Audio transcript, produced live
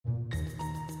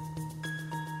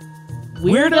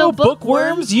Weirdo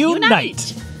bookworms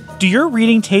unite! Do your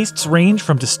reading tastes range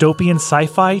from dystopian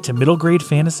sci-fi to middle-grade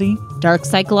fantasy? Dark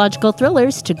psychological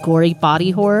thrillers to gory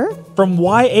body horror? From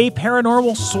YA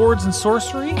paranormal swords and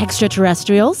sorcery?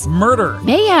 Extraterrestrials? Murder?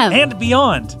 Mayhem? And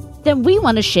beyond? Then we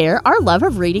want to share our love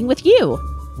of reading with you.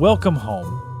 Welcome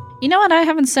home. You know what I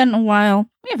haven't said in a while?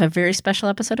 We have a very special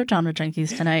episode of Genre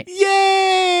Junkies tonight.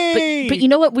 Yay! But you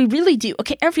know what? We really do.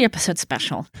 Okay, every episode's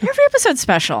special.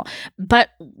 But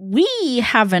we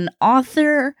have an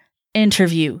author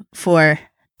interview for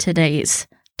tonight's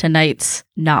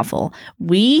novel.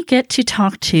 We get to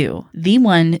talk to the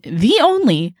one, the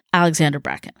only Alexandra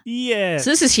Bracken. Yes.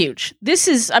 So this is huge.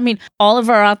 All of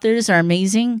our authors are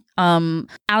amazing.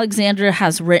 Alexandra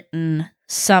has written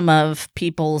some of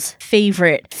people's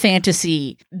favorite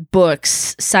fantasy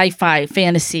books, sci-fi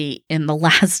fantasy in the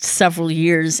last several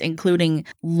years, including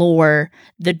Lore,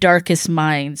 The Darkest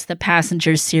Minds, the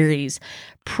Passenger series,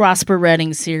 Prosper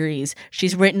Redding series.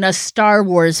 She's written a Star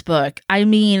Wars book. I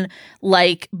mean,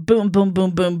 like, boom, boom,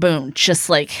 boom, boom, boom. Just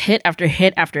like hit after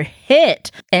hit after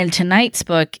hit. And tonight's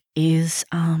book is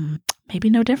maybe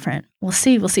no different. We'll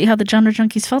see. We'll see how the Genre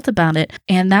Junkies felt about it.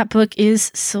 And that book is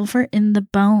Silver in the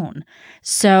Bone.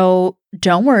 So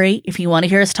don't worry if you want to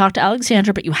hear us talk to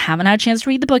Alexandra, but you haven't had a chance to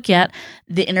read the book yet.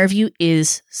 The interview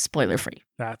is spoiler-free.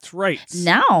 That's right.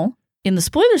 Now, in the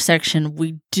spoiler section,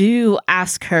 we do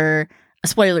ask her a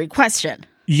spoilery question.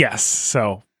 Yes.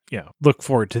 So, yeah, look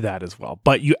forward to that as well.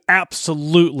 But you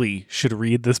absolutely should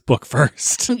read this book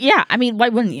first. Yeah. I mean, why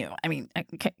wouldn't you? I mean,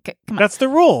 come on. That's the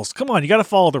rules. Come on. You got to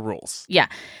follow the rules. Yeah.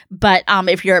 But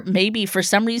if you're maybe for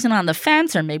some reason on the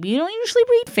fence, or maybe you don't usually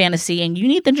read fantasy and you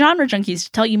need the Genre Junkies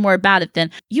to tell you more about it,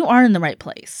 then you are in the right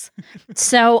place.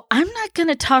 So I'm not going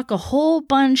to talk a whole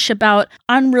bunch about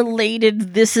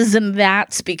unrelated thises and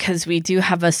that's because we do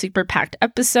have a super packed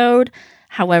episode.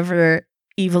 However,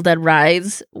 Evil Dead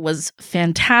Rise was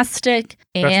fantastic.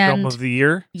 Best film of the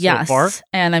year so far.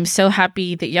 And I'm so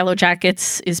happy that Yellow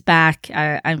Jackets is back.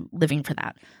 I'm living for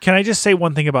that. Can I just say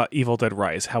one thing about Evil Dead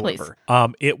Rise, however?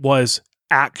 It was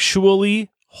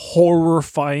actually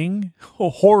horrifying.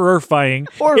 It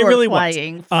really was.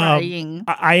 I'm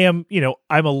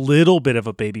a little bit of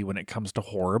a baby when it comes to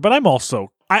horror, but I'm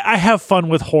also I have fun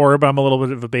with horror, but I'm a little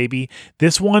bit of a baby.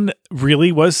 This one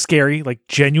really was scary, like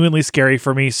genuinely scary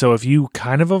for me. So if you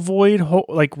kind of avoid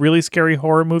really scary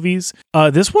horror movies,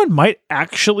 this one might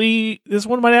actually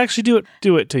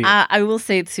do it to you. I will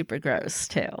say it's super gross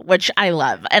too, which I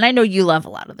love, and I know you love a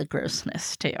lot of the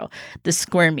grossness too, the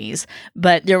squirmies.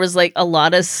 But there was like a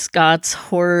lot of Scott's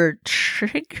horror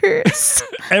triggers,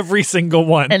 every single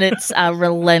one, and it's a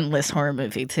relentless horror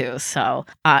movie too. So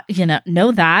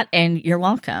know that, and you're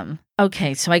welcome.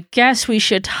 Okay, so I guess we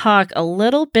should talk a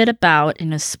little bit about,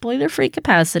 in a spoiler-free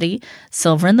capacity,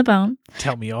 Silver in the Bone.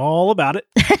 Tell me all about it.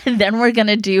 Then we're going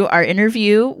to do our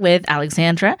interview with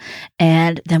Alexandra,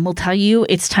 and then we'll tell you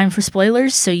it's time for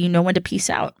spoilers so you know when to peace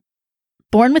out.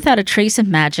 Born without a trace of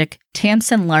magic,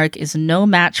 Tamsin Lark is no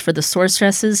match for the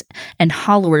sorceresses and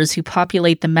hollowers who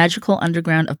populate the magical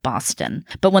underground of Boston.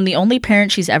 But when the only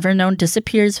parent she's ever known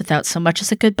disappears without so much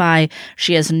as a goodbye,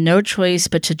 she has no choice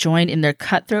but to join in their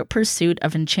cutthroat pursuit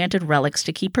of enchanted relics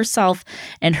to keep herself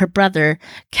and her brother,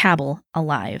 Cabell,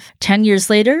 alive. 10 years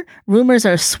later, rumors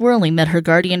are swirling that her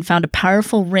guardian found a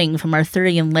powerful ring from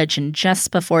Arthurian legend just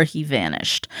before he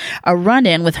vanished. A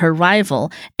run-in with her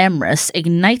rival, Emrys,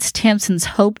 ignites Tamsin's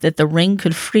hope that the ring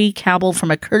could free Cabell from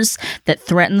a curse that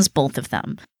threatens both of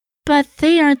them. But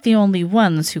they aren't the only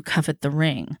ones who covet the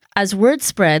ring. As word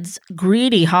spreads,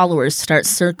 greedy hollowers start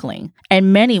circling,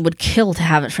 and many would kill to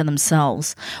have it for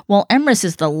themselves. While Emrys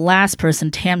is the last person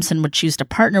Tamsin would choose to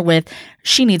partner with,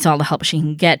 she needs all the help she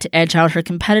can get to edge out her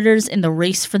competitors in the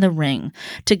race for the ring.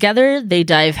 Together, they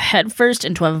dive headfirst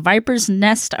into a viper's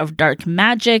nest of dark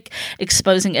magic,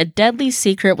 exposing a deadly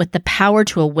secret with the power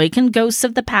to awaken ghosts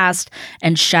of the past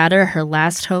and shatter her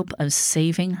last hope of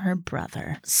saving her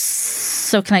brother.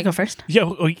 So can I go first?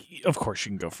 Yeah, of course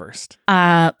you can go first.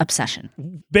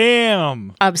 Obsession.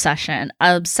 Bam! Obsession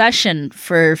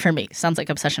for me. Sounds like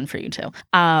obsession for you too.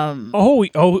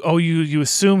 You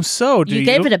assume so. You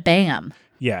gave it a bam.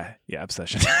 Yeah,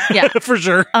 obsession. Yeah, for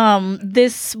sure.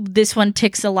 This one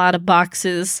ticks a lot of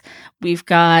boxes. We've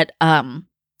got a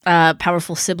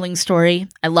powerful sibling story.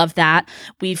 I love that.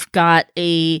 We've got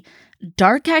a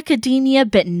dark academia,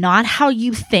 but not how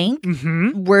you think.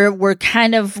 Mm-hmm. We're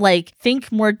kind of like,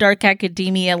 think more dark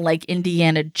academia like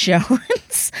Indiana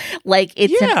Jones. Like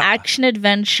it's an action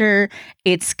adventure.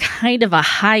 It's kind of a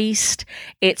heist.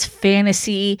 It's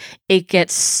fantasy. It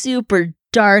gets super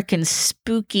dark and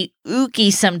spooky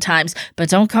ooky sometimes, but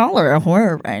don't call her a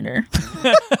horror writer.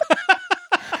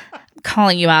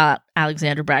 calling you out,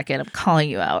 Alexandra Bracken. I'm calling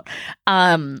you out.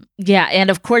 Yeah, and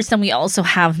of course, then we also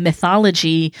have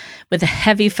mythology with a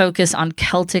heavy focus on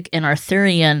Celtic and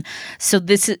Arthurian. So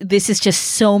this is just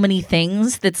so many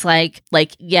things. That's like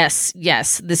yes,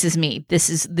 this is me. This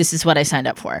is what I signed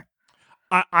up for.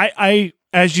 I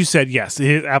as you said, yes, it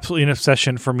is absolutely an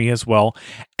obsession for me as well.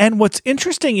 And what's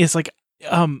interesting is like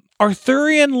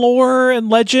Arthurian lore and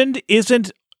legend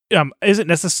isn't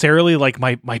necessarily like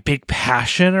my big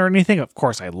passion or anything. Of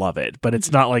course, I love it, but it's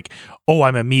not like, oh,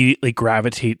 I'm immediately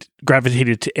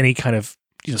gravitated to any kind of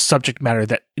subject matter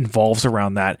that involves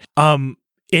around that.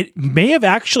 It may have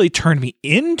actually turned me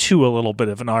into a little bit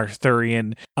of an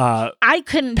Arthurian. I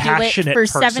couldn't do it for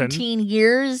person. 17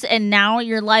 years, and now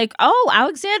you're like, oh,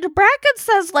 Alexandra Bracken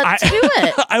says let's do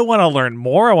it. I want to learn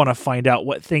more. I want to find out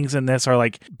what things in this are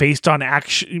like based on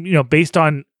action, based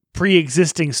on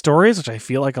pre-existing stories, which I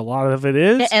feel like a lot of it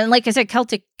is. And like I said,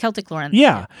 Celtic lore.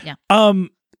 Yeah. Yeah.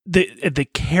 The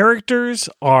characters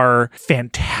are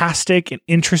fantastic and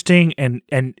interesting, and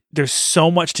there's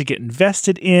so much to get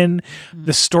invested in.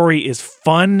 The story is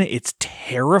fun. It's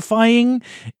terrifying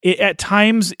at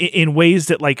times in ways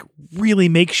that like really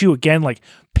makes you again like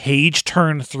page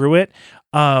turn through it.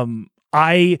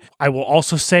 I will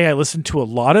also say I listened to a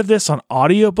lot of this on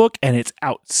audiobook, and it's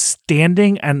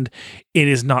outstanding. And it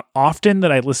is not often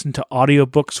that I listen to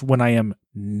audiobooks when I am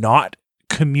not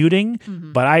commuting,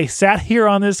 but I sat here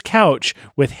on this couch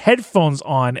with headphones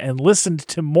on and listened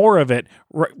to more of it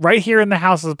right here in the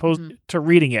house as opposed to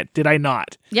reading it. Did I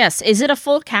not? Yes. Is it a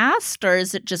full cast or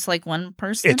is it just like one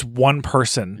person? It's one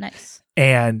person. Nice.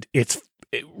 And it's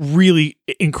really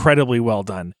incredibly well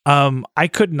done. I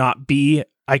could not be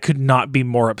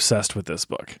more obsessed with this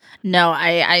book. No,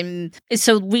 I'm.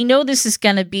 So we know this is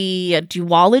going to be a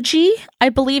duology, I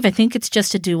believe. I think it's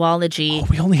just a duology. Oh,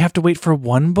 we only have to wait for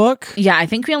one book? Yeah, I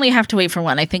think we only have to wait for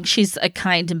one. I think she's a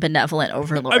kind and benevolent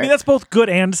overlord. I mean, that's both good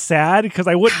and sad because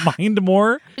I wouldn't mind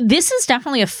more. This is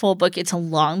definitely a full book. It's a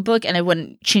long book, and I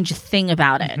wouldn't change a thing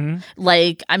about it.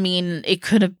 Like, I mean, it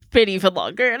could have been even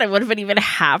longer, and I would have been even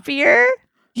happier.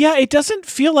 Yeah, it doesn't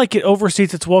feel like it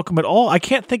overstates its welcome at all. I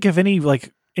can't think of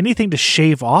anything to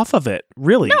shave off of it,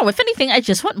 really. No, if anything, I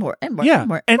just want more and more and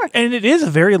more. And it is a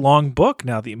very long book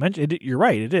now that you mentioned it. You're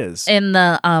right, it is. And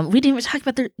we didn't even talk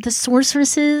about the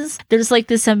sorceresses. There's like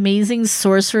this amazing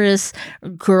sorceress,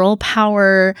 girl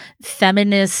power,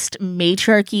 feminist,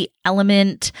 matriarchy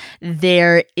element.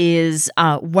 There is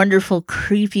wonderful,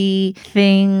 creepy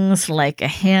things like a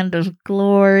hand of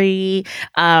glory.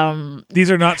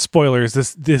 These are not spoilers.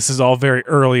 This is all very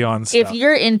early on stuff. If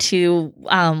you're into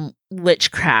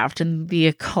witchcraft and the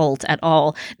occult at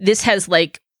all, this has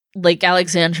like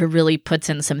Alexandra really puts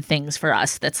in some things for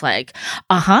us that's like,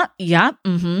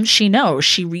 she knows,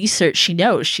 she researched, she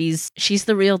knows, she's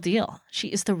the real deal. She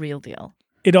is the real deal.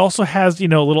 It also has,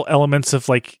 little elements of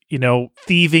like,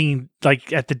 thieving,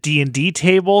 like at the D&D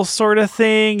table sort of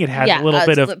thing. It has a little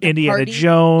bit of Indiana party.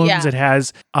 Jones. Yeah.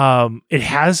 It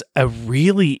has a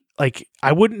really, like,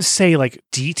 I wouldn't say like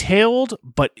detailed,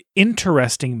 but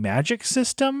interesting magic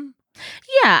system.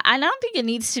 Yeah, I don't think it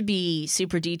needs to be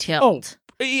super detailed.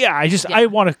 Oh, yeah, I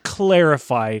want to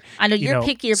clarify. I know you're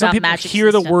picky about some people magic hear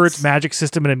systems. the words magic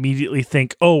system and immediately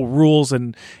think, oh, rules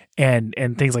and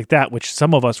things like that, which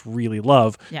some of us really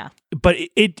love. Yeah. But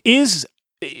it is,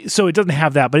 so it doesn't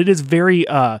have that, but it is very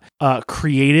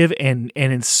creative and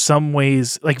in some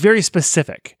ways like very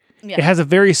specific. Yeah. It has a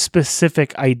very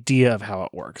specific idea of how it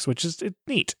works, which is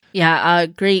neat. Yeah,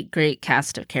 great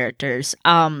cast of characters.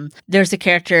 There's a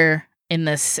character in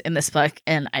this book,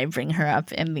 and I bring her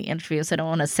up in the interview, so I don't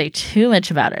want to say too much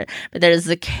about her. But there's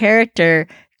a character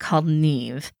called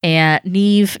Neve. And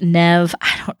Neve,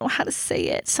 I don't know how to say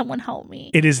it. Someone help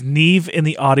me. It is Neve in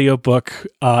the audiobook.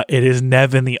 It is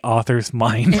Nev in the author's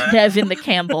mind. Nev in the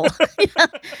Campbell.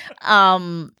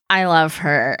 I love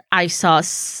her. I saw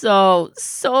so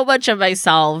much of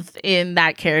myself in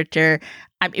that character.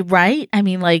 Right? I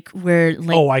mean, like we're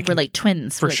like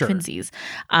twins, for we're like sure. Twinsies.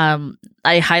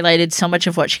 I highlighted so much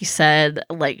of what she said.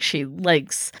 Like she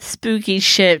likes spooky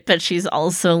shit, but she's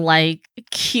also like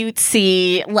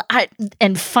cutesy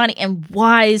and funny and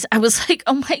wise. I was like,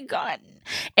 oh my god!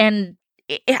 And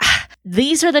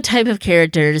these are the type of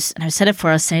characters. And I've said it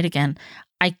before. I'll say it again.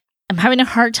 I'm having a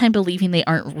hard time believing they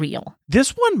aren't real.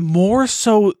 This one more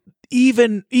so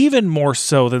even more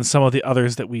so than some of the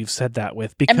others that we've said that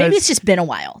with. Because and maybe it's just been a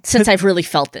while since I've really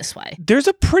felt this way. There's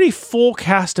a pretty full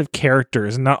cast of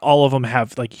characters, and not all of them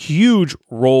have like huge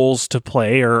roles to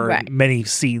play or many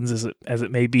scenes as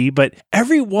it may be, but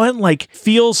everyone like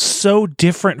feels so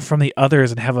different from the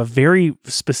others and have a very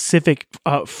specific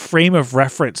frame of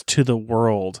reference to the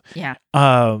world. Yeah.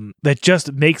 That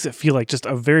just makes it feel like just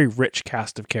a very rich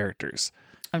cast of characters.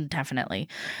 Definitely.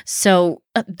 So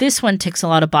this one ticks a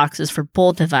lot of boxes for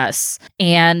both of us,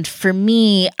 and for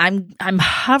me, I'm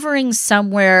hovering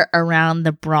somewhere around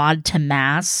the broad to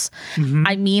mass. Mm-hmm.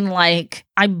 I mean, like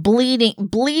I'm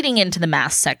bleeding into the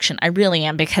mass section. I really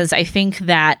am, because I think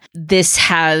that this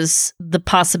has the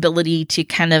possibility to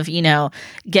kind of,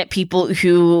 get people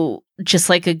who just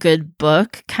like a good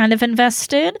book kind of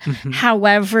invested. Mm-hmm.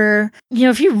 However,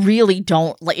 if you really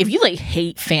don't if you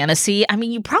hate fantasy, I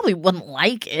mean, you probably wouldn't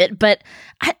like it, but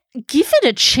give it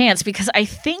a chance, because I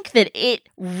think that it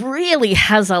really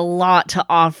has a lot to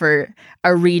offer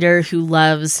a reader who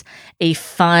loves a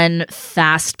fun,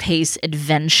 fast-paced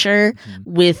adventure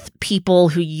with people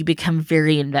who you become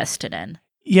very invested in.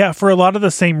 Yeah, for a lot of the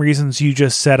same reasons you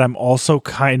just said, I'm also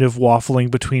kind of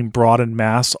waffling between broad and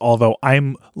mass, although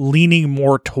I'm leaning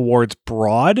more towards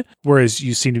broad, whereas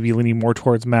you seem to be leaning more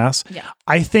towards mass. Yeah.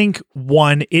 I think,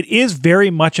 one, it is very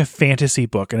much a fantasy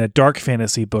book, and a dark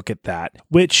fantasy book at that,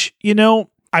 which,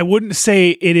 I wouldn't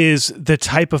say it is the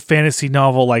type of fantasy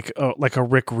novel like a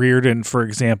Rick Riordan, for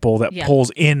example, that pulls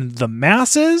in the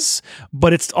masses,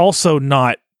 but it's also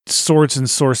not Swords and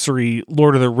Sorcery,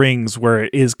 Lord of the Rings, where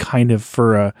it is kind of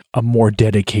for a more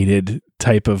dedicated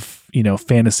type of,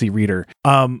 fantasy reader.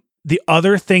 The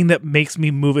other thing that makes me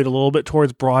move it a little bit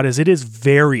towards broad is it is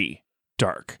very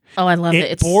dark. Oh, I love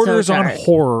it. It borders on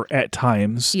horror at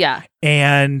times. Yeah.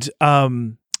 And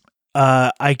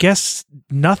I guess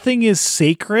nothing is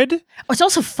sacred. Oh, it's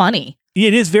also funny.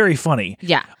 It is very funny.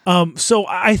 Yeah. So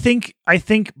I think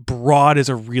broad is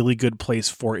a really good place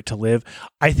for it to live.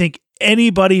 I think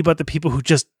anybody but the people who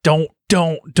just don't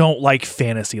like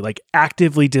fantasy, like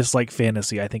actively dislike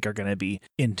fantasy, I think are going to be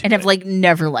into and it. have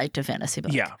never liked a fantasy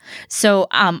book. Yeah. So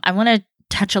I want to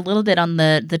touch a little bit on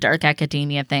the dark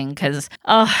academia thing, because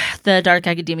the dark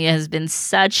academia has been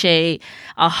such a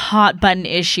hot button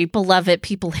issue. People love it,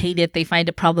 people hate it, they find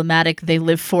it problematic, they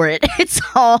live for it. It's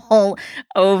all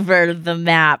over the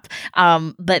map.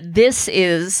 But this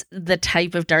is the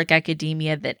type of dark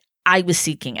academia that I was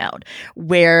seeking out,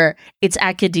 where it's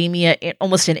academia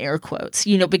almost in air quotes,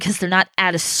 because they're not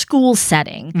at a school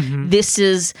setting. Mm-hmm. This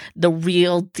is the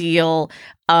real deal.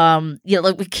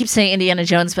 Like we keep saying Indiana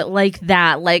Jones, but like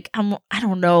that, I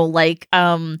don't know, like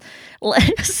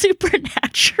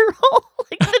Supernatural,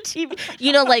 like the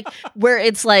TV, where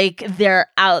it's like they're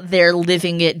out there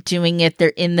living it, doing it, they're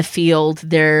in the field,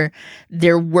 they're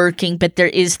working, but there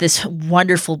is this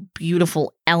wonderful,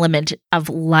 beautiful element of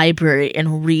library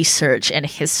and research and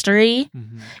history.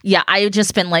 Mm-hmm. Yeah,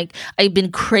 I've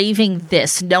been craving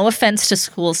this. No offense to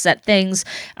school set things.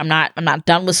 I'm not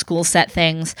done with school set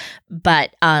things,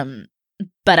 but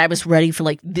I was ready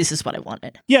for this is what I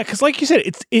wanted. Yeah, because like you said,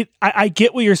 I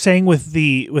get what you're saying with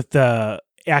the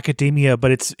academia,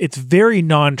 but it's very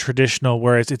non-traditional,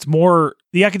 whereas it's more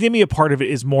the academia part of it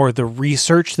is more the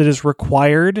research that is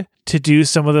required to do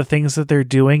some of the things that they're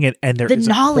doing, and there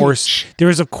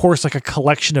is of course like a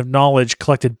collection of knowledge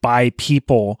collected by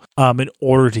people in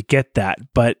order to get that,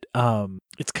 but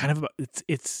it's kind of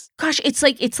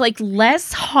it's like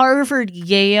less Harvard,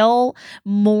 Yale,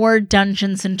 more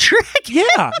Dungeons and Dragons.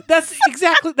 Yeah, that's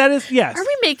exactly that is. Yes. Are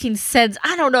we making sense?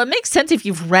 I don't know. It makes sense if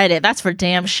you've read it. That's for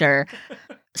damn sure.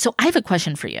 So I have a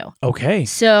question for you. Okay.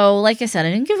 So like I said,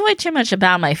 I didn't give away too much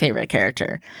about my favorite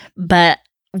character, but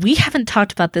we haven't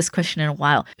talked about this question in a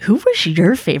while. Who was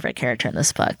your favorite character in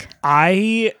this book?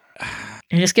 You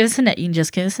can just give us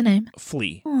a name.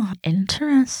 Flea. Oh,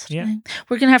 interesting. Yeah.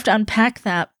 We're gonna have to unpack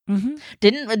that.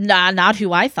 Mm-hmm. Not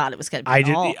who I thought it was gonna be.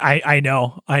 I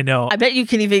know. I bet you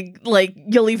can even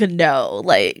you'll even know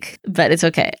but it's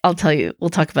okay. I'll tell you. We'll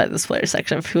talk about the spoiler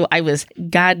section of who I was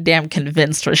goddamn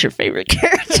convinced was your favorite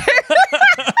character.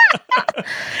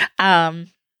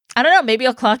 I don't know. Maybe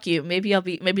I'll clock you. Maybe I'll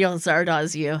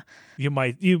Zardoz you. You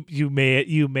might. You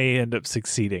may end up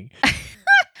succeeding.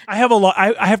 I have a lot.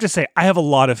 I have to say, I have a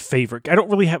lot of favorite. I don't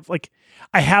really have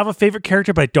I have a favorite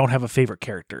character, but I don't have a favorite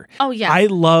character. Oh yeah, I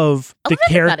love the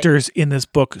characters in this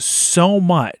book so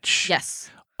much. Yes.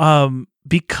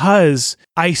 Because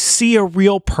I see a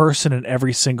real person in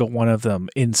every single one of them.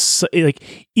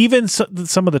 Even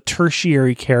some of the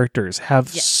tertiary characters have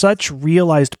such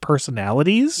realized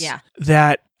personalities. Yeah.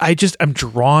 That I'm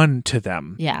drawn to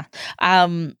them. Yeah.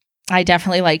 I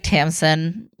definitely like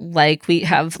Tamsin. Like we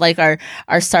have like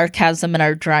our sarcasm and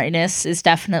our dryness is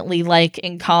definitely like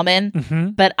in common. Mm-hmm.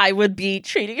 But I would be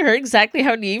treating her exactly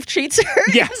how Neve treats her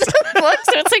Yes. in the book.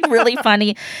 So it's like really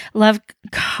funny. Love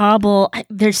Cobble.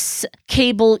 There's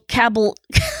Cable.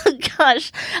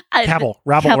 Gosh. Cabble.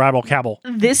 Rabble, cabble.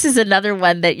 This is another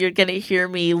one that you're going to hear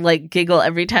me like giggle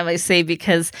every time I say,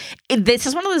 because this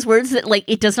is one of those words that like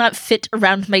it does not fit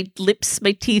around my lips,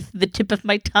 my teeth, the tip of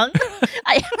my tongue.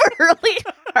 I have a really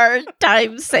hard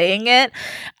time saying it.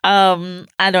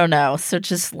 I don't know. So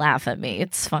just laugh at me.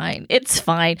 It's fine. It's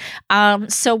fine.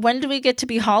 So when do we get to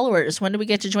be Hollowers? When do we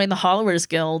get to join the Hollowers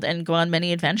Guild and go on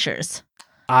many adventures?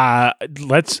 I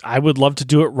would love to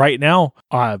do it right now.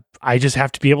 I just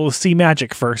have to be able to see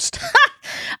magic first.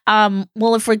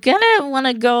 Well, if we're gonna want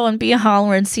to go and be a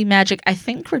Hollower and see magic, I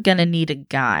think we're gonna need a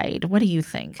guide. What do you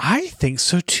think? I think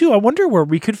so too. I wonder where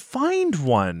we could find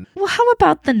one. Well, how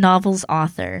about the novel's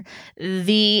author,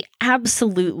 the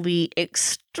absolutely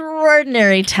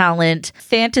extraordinary talent,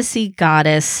 fantasy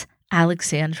goddess,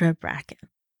 Alexandra Bracken?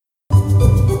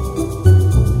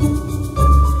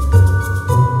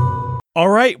 All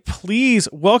right, please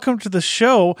welcome to the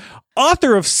show,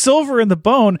 author of Silver in the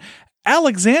Bone,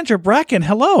 Alexandra Bracken.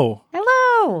 Hello.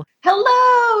 Hello.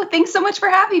 Hello. Thanks so much for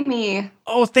having me.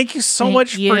 Oh, thank you so Thank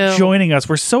much you. for joining us.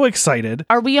 We're so excited.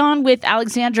 Are we on with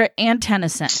Alexandra and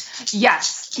Tennyson?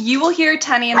 Yes, you will hear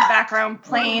Tenny in the background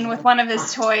playing with one of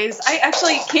his toys.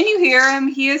 Can you hear him?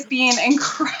 He is being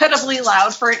incredibly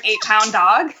loud for an 8-pound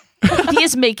dog. He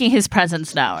is making his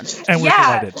presence known. And we're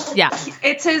delighted. Yeah.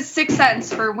 It's his sixth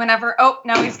sense for whenever,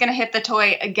 now he's going to hit the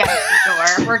toy against the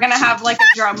door. We're going to have like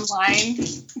a drum line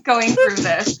going through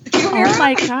this. Did you hear Oh him?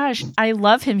 my gosh. I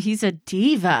love him. He's a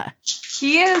diva.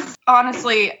 He is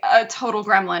honestly a total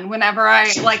gremlin. Whenever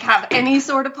I like have any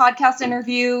sort of podcast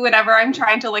interview, whenever I'm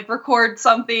trying to like record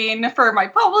something for my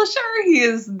publisher, he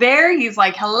is there. He's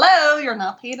like, hello, you're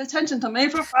not paying attention to me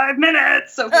for 5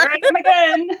 minutes. So here I am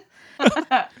again.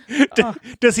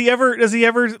 Does he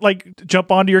ever like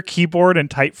jump onto your keyboard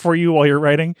and type for you while you're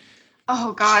writing?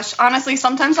 Oh gosh, honestly,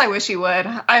 sometimes I wish he would.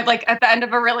 I like at the end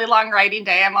of a really long writing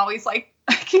day, I'm always like,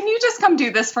 can you just come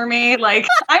do this for me? Like,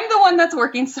 I'm the one that's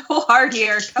working so hard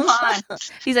here. Come on.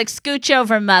 He's like, scooch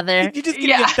over, mother. Can you just give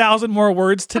me 1,000 more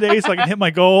words today so I can hit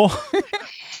my goal?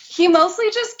 He mostly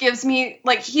just gives me,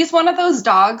 like, he's one of those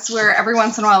dogs where every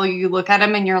once in a while you look at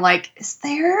him and you're like, is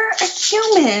there a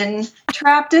human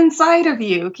trapped inside of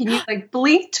you? Can you, like,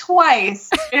 blink twice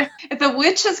if the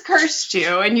witch has cursed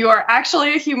you and you are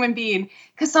actually a human being?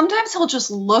 Because sometimes he'll just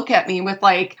look at me with,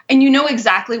 like, and you know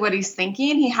exactly what he's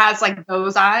thinking. He has, like,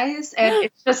 those eyes, and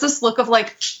it's just this look of,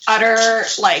 like, utter,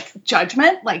 like,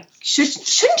 judgment. Like,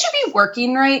 shouldn't you be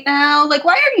working right now? Like,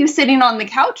 why are you sitting on the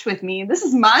couch with me? This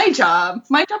is my job.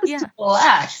 My job is to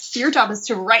relax. Your job is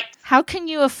to write. How can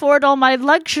you afford all my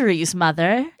luxuries,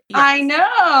 mother? Yes. I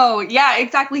know. Yeah,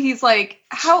 exactly. He's like,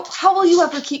 how will you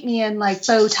ever keep me in, like,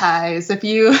 bow ties if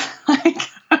you, like...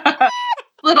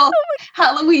 little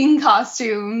Halloween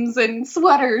costumes and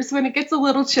sweaters when it gets a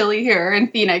little chilly here in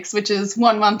Phoenix, which is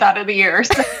 1 month out of the year.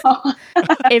 So.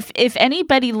 If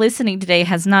anybody listening today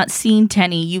has not seen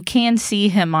Tenny, you can see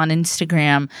him on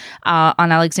Instagram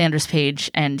on Alexandra's page,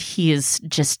 and he is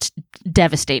just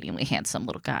devastatingly handsome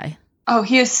little guy. Oh,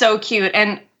 he is so cute.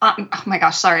 And oh my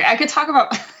gosh, sorry. I could talk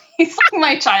about he's like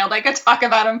my child. I could talk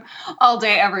about him all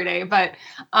day, every day. But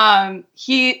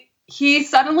he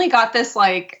suddenly got this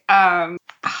like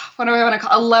what do I want to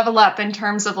call a level up in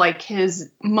terms of like his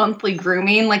monthly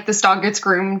grooming. Like this dog gets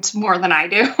groomed more than I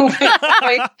do.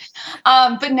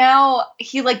 But now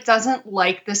he like doesn't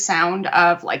like the sound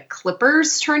of like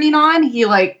clippers turning on. He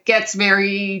like gets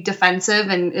very defensive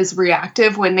and is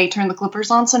reactive when they turn the clippers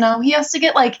on. So now he has to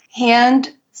get like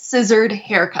hand scissored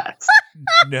haircuts.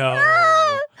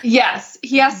 No. Yes,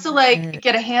 he has to like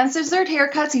get a hand scissored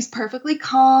haircut. He's perfectly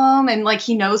calm and like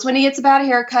he knows when he gets a bad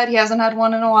haircut. He hasn't had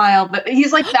one in a while, but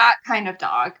he's like that kind of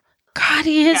dog. God,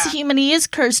 he is human. He is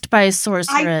cursed by a sorceress.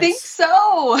 I think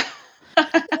so.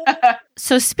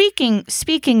 So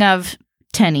speaking of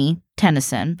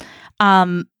Tennyson,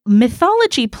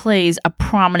 mythology plays a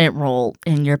prominent role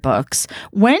in your books.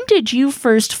 When did you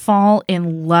first fall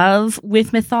in love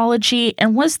with mythology,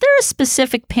 and was there a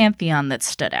specific pantheon that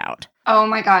stood out? Oh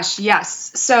my gosh,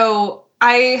 yes. So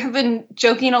I have been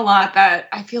joking a lot that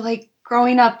I feel like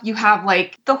growing up, you have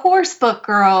like the horse book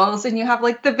girls and you have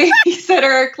like the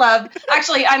babysitter club.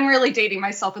 Actually, I'm really dating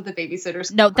myself with the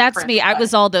babysitters. No, that's me. I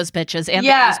was all those bitches and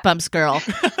the Goosebumps girl.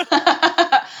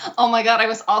 Oh my God, I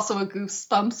was also a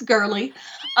Goosebumps girly.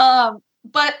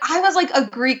 But I was like a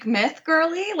Greek myth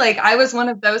girly. Like I was one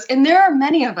of those, and there are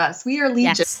many of us. We are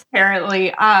legion, Yes.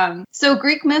 apparently. So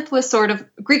Greek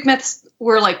myths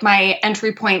were like my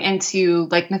entry point into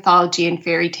like mythology and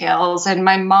fairy tales. And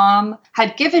my mom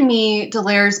had given me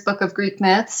Delaire's Book of Greek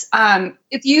Myths.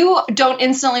 If you don't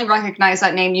instantly recognize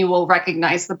that name, you will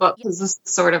recognize the book because this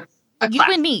is sort of a You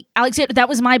classic. and me, Alexandra, that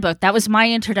was my book. That was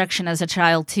my introduction as a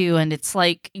child too. And it's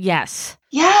like, yes.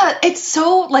 Yeah, it's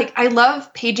so like I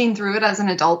love paging through it as an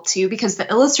adult too because the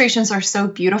illustrations are so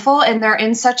beautiful and they're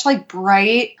in such like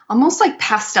bright, almost like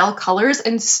pastel colors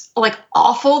and like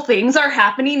awful things are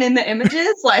happening in the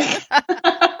images. Like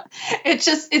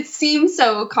it seems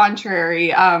so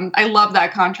contrary. I love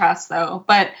that contrast though.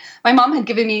 But my mom had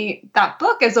given me that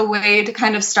book as a way to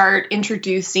kind of start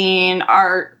introducing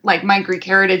my Greek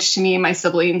heritage to me and my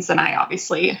siblings, and I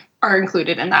obviously are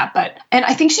included in that. And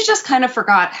I think she just kind of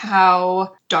forgot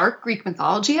how dark Greek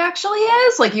mythology actually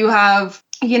is. Like you have,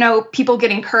 people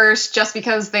getting cursed just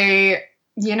because they,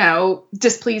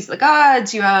 displease the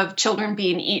gods. You have children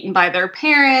being eaten by their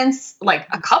parents, like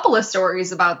a couple of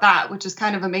stories about that, which is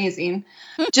kind of amazing.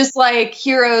 Just like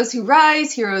heroes who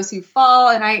rise, heroes who fall.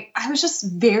 And I was just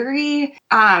very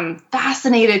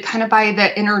fascinated kind of by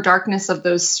the inner darkness of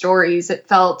those stories. It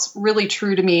felt really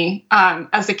true to me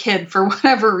as a kid for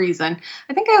whatever reason.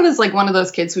 I think I was like one of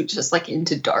those kids who just like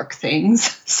into dark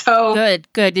things. So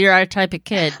Good. You're our type of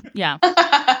kid. Yeah.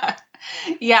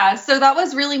 Yeah, so that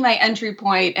was really my entry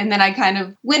point. And then I kind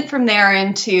of went from there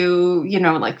into,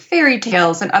 like fairy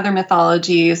tales and other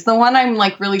mythologies. The one I'm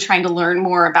like really trying to learn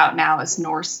more about now is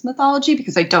Norse mythology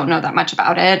because I don't know that much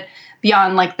about it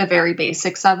beyond like the very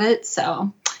basics of it.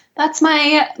 So that's one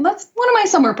of my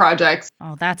summer projects.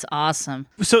 Oh, that's awesome.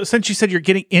 So since you said you're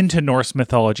getting into Norse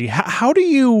mythology,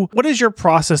 what is your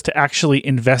process to actually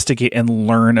investigate and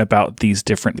learn about these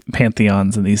different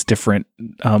pantheons and these different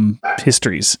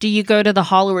histories? Do you go to the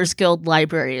Hollowers Guild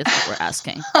library is what we're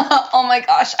asking. Oh my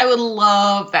gosh, I would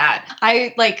love that.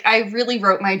 I really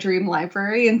wrote my dream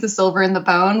library into Silver in the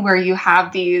Bone where you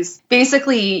have these,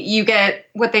 basically you get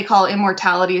what they call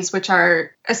immortalities, which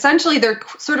are essentially they're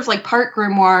sort of like part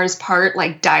grimoires, part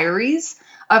like diaries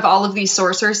of all of these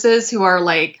sorceresses who are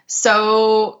like,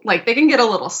 so like they can get a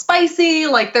little spicy,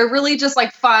 like they're really just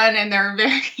like fun and they're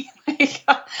very like,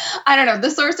 I don't know, the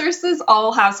sorceresses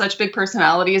all have such big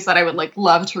personalities that I would like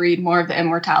love to read more of the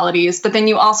immortalities. But then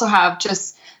you also have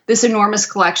just this enormous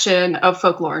collection of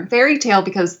folklore and fairy tale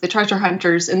because the treasure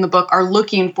hunters in the book are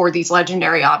looking for these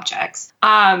legendary objects.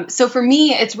 So for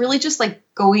me, it's really just like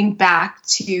going back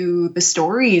to the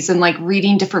stories and like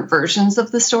reading different versions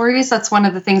of the stories. That's one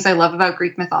of the things I love about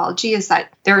Greek mythology is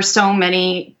that there are so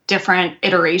many different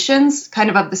iterations kind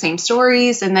of the same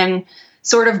stories. And then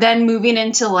sort of then moving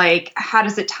into like, how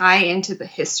does it tie into the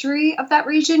history of that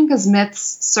region? Because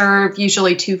myths serve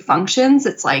usually two functions.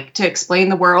 It's like to explain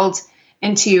the world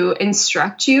and to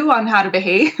instruct you on how to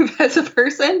behave as a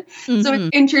person. Mm-hmm. So it's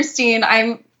interesting.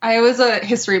 I was a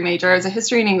history major. I was a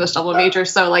history and English double major.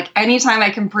 So like anytime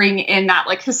I can bring in that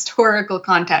like historical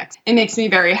context, it makes me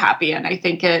very happy. And I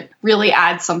think it really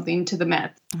adds something to the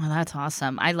myth. Oh, that's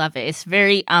awesome. I love it. It's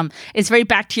very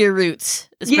back to your roots.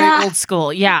 It's very old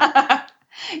school. Yeah.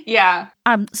 Yeah.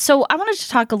 So I wanted to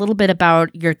talk a little bit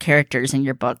about your characters in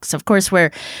your books. Of course,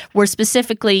 we're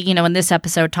specifically, in this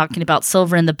episode talking about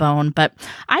Silver in the Bone, but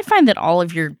I find that all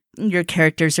of your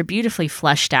characters are beautifully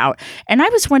fleshed out. And I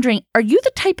was wondering, are you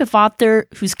the type of author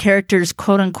whose characters,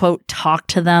 quote unquote, talk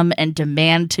to them and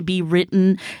demand to be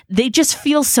written? They just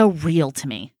feel so real to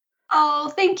me.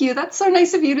 Oh, thank you. That's so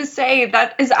nice of you to say.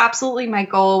 That is absolutely my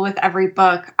goal with every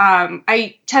book.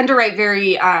 I tend to write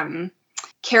very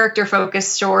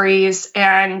character-focused stories,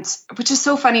 and which is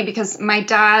so funny because my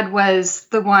dad was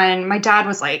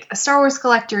like a Star Wars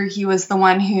collector. He was the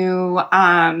one who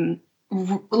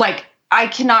I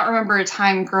cannot remember a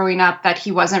time growing up that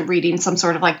he wasn't reading some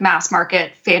sort of like mass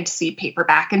market fantasy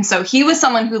paperback. And so he was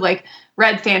someone who like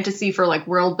read fantasy for like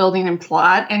world building and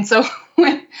plot. And so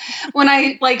when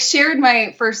I like shared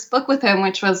my first book with him,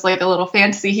 which was like a little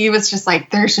fantasy, he was just like,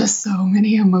 there's just so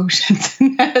many emotions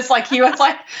in this. Like he was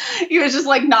just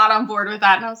like not on board with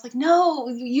that. And I was like, no,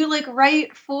 you like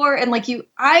write for, and like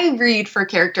I read for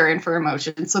character and for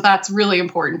emotion. So that's really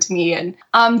important to me.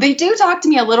 And they do talk to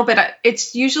me a little bit.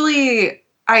 It's usually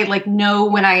I like know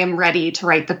when I am ready to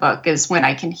write the book is when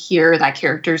I can hear that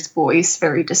character's voice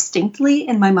very distinctly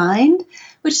in my mind,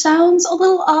 which sounds a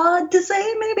little odd to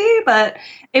say maybe, but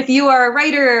if you are a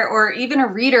writer or even a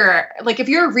reader, like if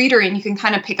you're a reader and you can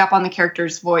kind of pick up on the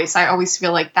character's voice, I always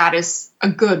feel like that is a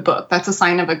good book. That's a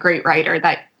sign of a great writer,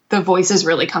 that the voice is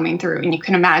really coming through and you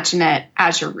can imagine it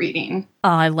as you're reading. Oh,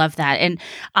 I love that. And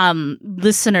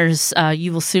listeners,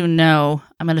 you will soon know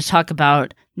I'm going to talk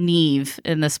about Neve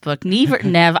in this book. Neve or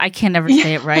Nev, I can never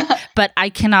say it right, but I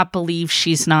cannot believe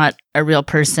she's not a real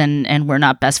person and we're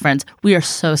not best friends. We are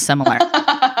so similar.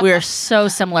 We are so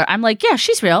similar. I'm like, yeah,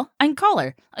 she's real. I can call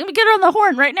her. I'm going to get her on the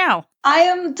horn right now. I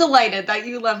am delighted that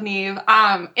you love Neve.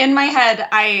 In my head,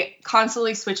 I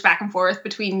constantly switch back and forth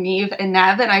between Neve and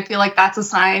Nev, and I feel like that's a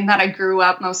sign that I grew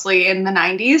up mostly in the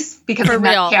 90s because of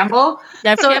Nev Campbell.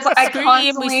 So it's I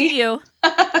constantly... We see you.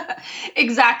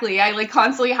 Exactly. I like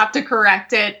constantly have to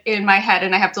correct it in my head,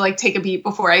 and I have to like take a beat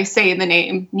before I say the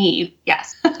name Neve.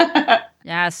 Yes.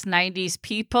 Yes, 90s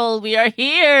people, we are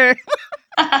here.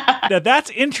 Now that's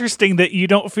interesting that you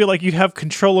don't feel like you have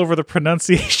control over the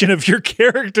pronunciation of your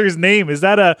character's name. Is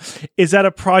that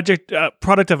a product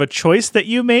of a choice that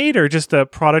you made, or just a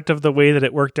product of the way that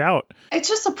it worked out? It's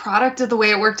just a product of the way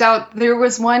it worked out. There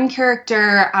was one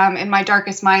character in my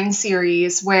Darkest Mind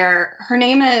series where her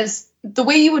name is the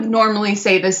way you would normally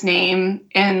say this name,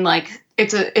 and like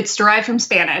it's derived from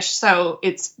Spanish, so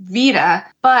it's Vida.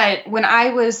 But when I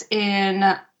was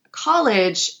in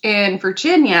college in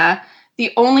Virginia,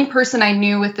 the only person I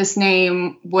knew with this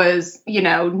name was,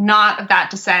 not of that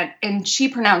descent, and she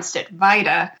pronounced it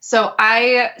Vida. So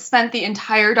I spent the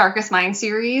entire Darkest Mind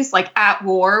series like at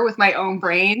war with my own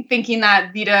brain, thinking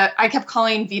that Vida, I kept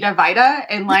calling Vida Vida,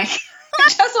 and like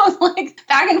it just was like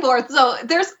back and forth. So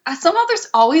there's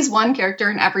always one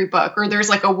character in every book, or there's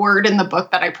like a word in the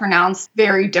book that I pronounce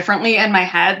very differently in my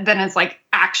head than is like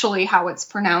actually how it's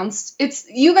pronounced.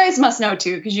 You guys must know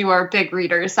too, because you are big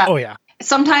readers. Oh yeah.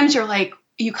 Sometimes you're like,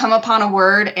 you come upon a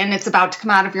word and it's about to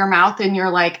come out of your mouth and you're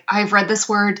like, I've read this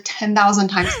word 10,000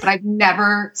 times, but I've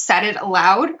never said it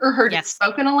aloud or heard it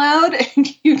spoken aloud. And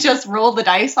you just roll the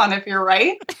dice on if you're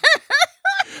right.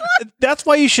 That's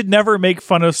why you should never make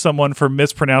fun of someone for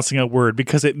mispronouncing a word,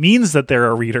 because it means that they're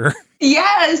a reader.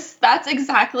 Yes, that's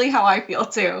exactly how I feel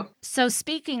too. So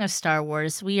speaking of Star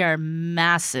Wars, we are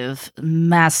massive,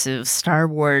 massive Star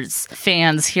Wars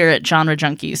fans here at Genre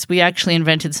Junkies. We actually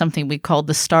invented something we called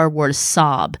the Star Wars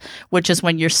sob, which is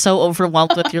when you're so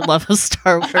overwhelmed with your love of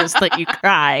Star Wars that you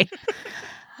cry.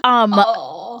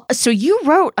 So you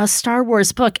wrote a Star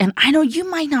Wars book, and I know you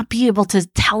might not be able to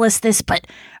tell us this, but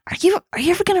are you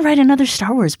ever going to write another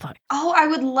Star Wars book? Oh, I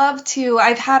would love to.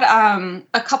 I've had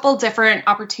a couple different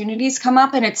opportunities come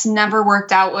up, and it's never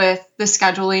worked out with the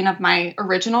scheduling of my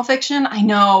original fiction. I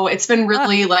know it's been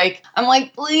really I'm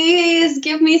like, please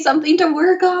give me something to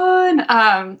work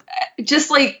on.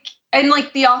 And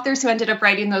the authors who ended up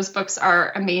writing those books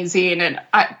are amazing, and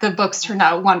the books turned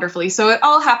out wonderfully. So it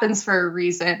all happens for a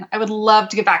reason. I would love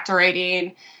to get back to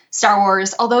writing Star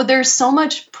Wars, although there's so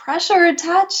much pressure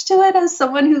attached to it as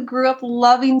someone who grew up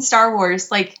loving Star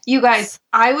Wars. Like you guys,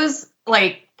 I was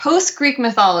like post-Greek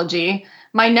mythology.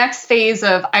 My next phase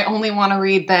of I only want to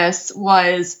read this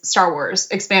was Star Wars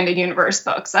Expanded Universe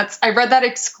books. I read that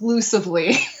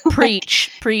exclusively.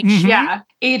 Preach. Mm-hmm. Yeah.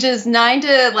 Ages 9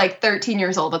 to 13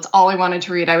 years old. That's all I wanted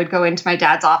to read. I would go into my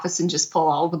dad's office and just pull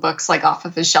all the books off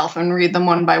of his shelf and read them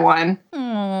one by one.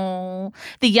 Oh,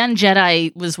 the Young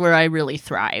Jedi was where I really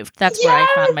thrived. That's where I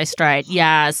found my stride.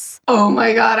 Yes. Oh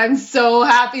my God. I'm so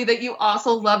happy that you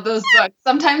also love those books.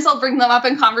 Sometimes I'll bring them up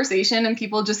in conversation and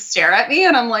people just stare at me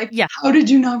and I'm like, how did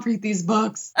you not read these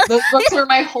books? Those books are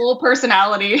my whole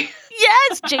personality.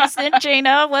 Yes, Jason,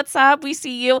 Jaina, what's up? We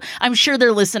see you. I'm sure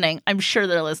they're listening.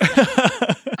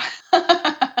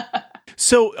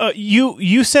 So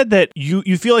you said that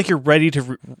you feel like you're ready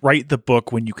to write the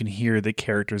book when you can hear the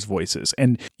characters' voices,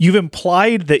 and you've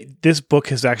implied that this book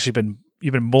has actually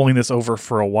you've been mulling this over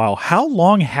for a while. How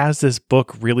long has this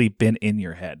book really been in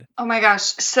your head? Oh my gosh.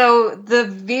 So the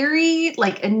very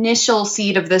initial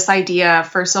seed of this idea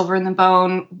for Silver in the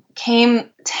Bone came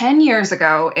 10 years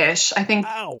ago-ish. I think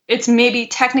It's maybe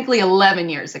technically 11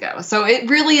 years ago. So it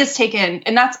really has taken,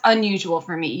 and that's unusual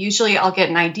for me. Usually I'll get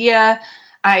an idea,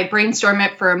 I brainstorm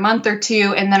it for a month or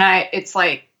two, and then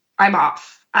I'm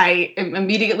off. I am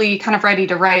immediately kind of ready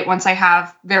to write once I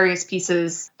have various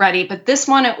pieces ready. But this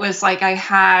one, it was I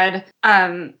had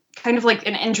kind of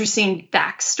an interesting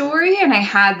backstory, and I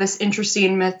had this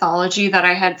interesting mythology that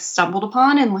I had stumbled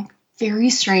upon in very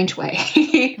strange way.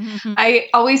 Mm-hmm. I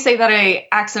always say that I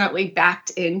accidentally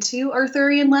backed into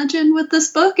Arthurian legend with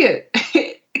this book.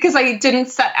 Because I didn't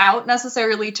set out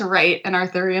necessarily to write an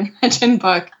Arthurian legend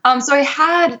book. So I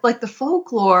had the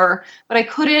folklore, but I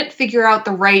couldn't figure out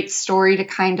the right story to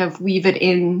kind of weave it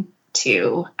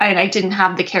into. And I didn't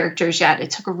have the characters yet.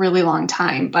 It took a really long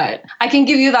time, but I can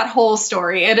give you that whole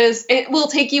story. It will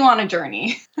take you on a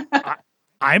journey.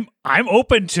 I'm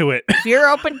open to it. If you're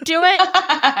open to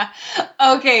it.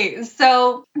 Okay,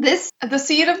 so the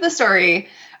seed of the story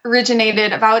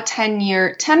originated about 10,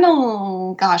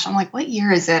 oh gosh, I'm like, what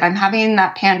year is it? I'm having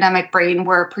that pandemic brain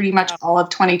where pretty much all of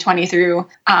 2020 through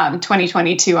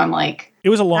 2022, I'm like, It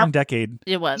was a long decade.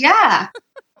 It was. yeah.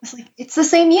 It's like, it's the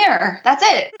same year. That's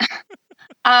it.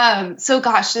 So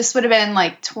gosh, this would have been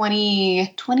like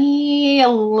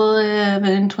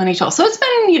 2011, 2012. So it's been,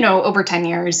 over 10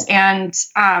 years. And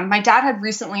my dad had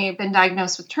recently been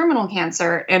diagnosed with terminal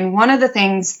cancer. And one of the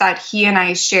things that he and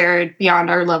I shared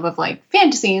beyond our love of like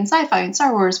fantasy and sci-fi and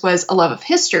Star Wars was a love of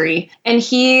history. And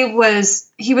he was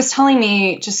telling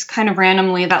me just kind of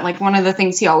randomly that like one of the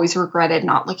things he always regretted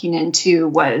not looking into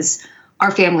was our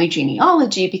family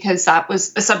genealogy, because that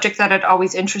was a subject that had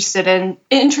always interested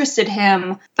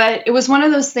him. But it was one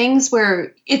of those things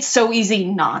where it's so easy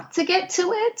not to get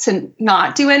to it and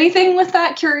not do anything with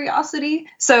that curiosity.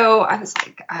 So I was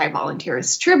like, I volunteer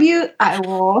as tribute. I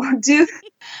will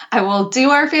do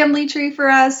our family tree for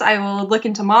us. I will look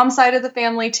into mom's side of the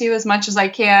family too, as much as I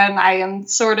can. I am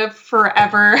sort of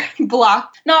forever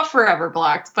blocked, not forever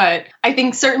blocked, but I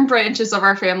think certain branches of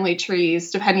our family trees,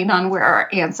 depending on where our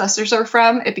ancestors are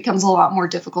from, it becomes a lot more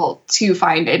difficult to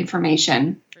find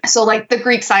information. So like the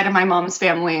Greek side of my mom's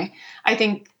family, I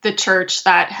think the church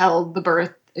that held the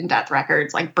birth and death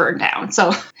records like burned down.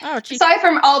 So aside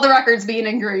from all the records being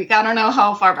in Greek, I don't know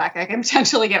how far back I can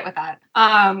potentially get with that.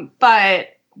 But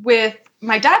with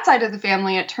my dad's side of the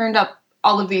family, it turned up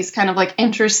all of these kind of like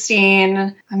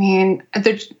interesting,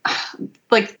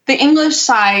 like the English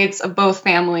sides of both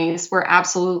families were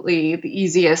absolutely the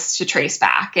easiest to trace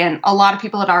back. And a lot of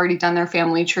people had already done their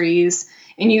family trees.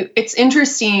 And it's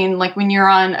interesting, like when you're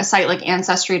on a site like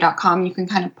ancestry.com, you can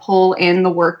kind of pull in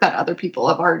the work that other people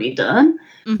have already done,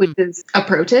 which is a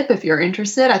pro tip if you're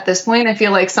interested. At this point, I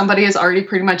feel like somebody has already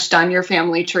pretty much done your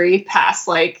family tree past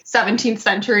like 17th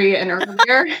century and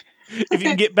earlier. If you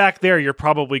can get back there, you're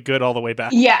probably good all the way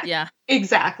back. Yeah,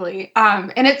 exactly.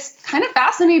 And it's kind of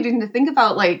fascinating to think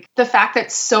about like the fact that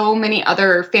so many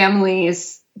other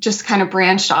families just kind of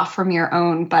branched off from your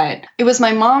own. But it was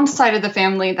my mom's side of the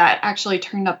family that actually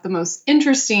turned up the most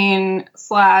interesting /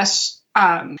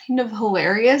 kind of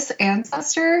hilarious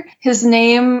ancestor. His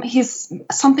name, he's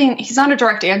not a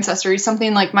direct ancestor. He's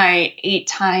something like my 8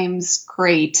 times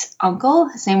great uncle.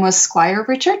 His name was Squire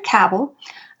Richard Cabell.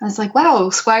 I was like,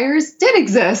 wow, squires did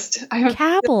exist.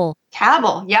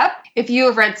 Cabell, yep. If you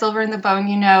have read Silver in the Bone,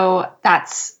 you know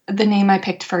that's the name I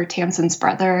picked for Tamsin's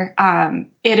brother.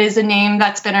 It is a name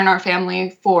that's been in our family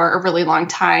for a really long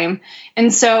time.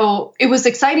 And so it was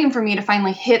exciting for me to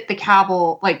finally hit the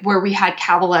Cabell, like where we had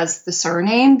Cabell as the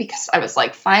surname, because I was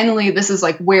like, finally, this is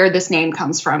like where this name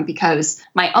comes from, because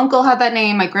my uncle had that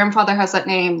name, my grandfather has that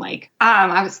name. Like,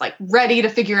 I was like ready to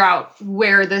figure out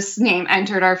where this name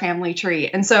entered our family tree.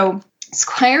 And so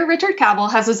Squire Richard Cabell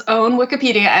has his own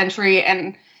Wikipedia entry,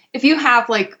 and if you have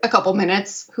like a couple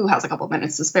minutes, who has a couple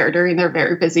minutes to spare during their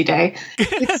very busy day,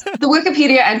 the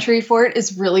Wikipedia entry for it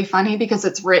is really funny because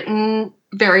it's written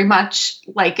very much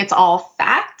like it's all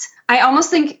fact. I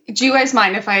almost think, do you guys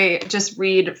mind if I just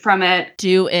read from it?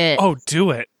 Do it. Oh, do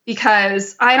it.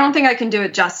 Because I don't think I can do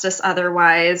it justice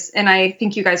otherwise, and I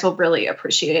think you guys will really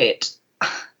appreciate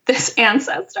this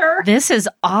ancestor. This is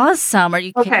awesome. Are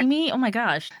you kidding me? Oh my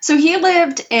gosh. So he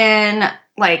lived in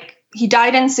he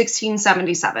died in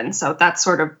 1677. So that's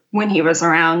sort of when he was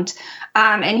around.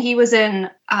 And he was in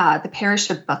the parish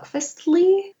of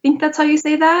Buckfastleigh. I think that's how you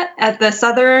say that, at the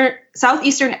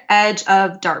southeastern edge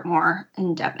of Dartmoor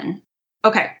in Devon.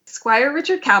 Okay. Squire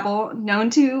Richard Cabell, known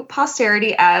to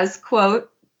posterity as, quote,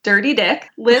 Dirty Dick,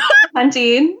 lived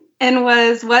hunting and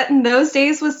was what in those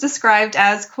days was described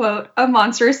as, quote, a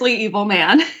monstrously evil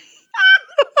man.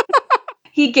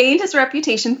 He gained his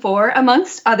reputation for,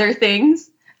 amongst other things,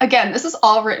 again, this is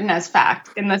all written as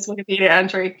fact in this Wikipedia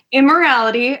entry,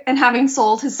 immorality and having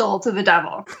sold his soul to the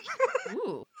devil.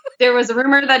 Ooh. There was a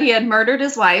rumor that he had murdered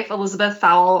his wife, Elizabeth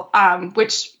Fowle,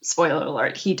 which, spoiler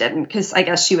alert, he didn't, because I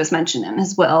guess she was mentioned in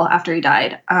his will after he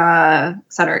died, et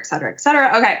cetera, et cetera, et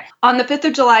cetera. Okay. On the 5th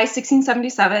of July,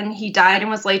 1677, he died and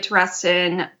was laid to rest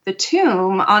in the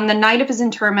tomb. On the night of his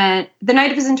interment,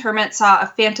 saw a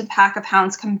phantom pack of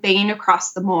hounds come baying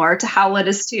across the moor to howl at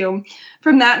his tomb.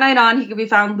 From that night on, he could be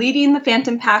found leading the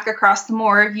phantom pack across the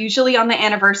moor, usually on the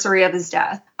anniversary of his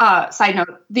death. Side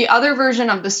note, the other version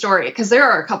of the story, because there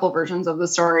are a couple versions of the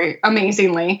story,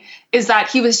 amazingly, is that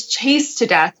he was chased to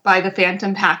death by the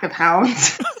phantom pack of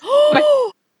hounds.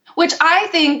 Which I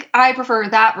think I prefer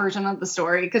that version of the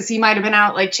story, because he might have been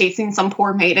out like chasing some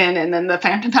poor maiden, and then the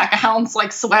phantom pack of hounds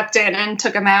like swept in and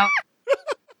took him out.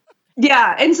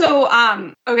 Yeah, and so,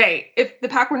 okay, if the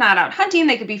pack were not out hunting,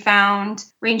 they could be found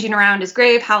ranging around his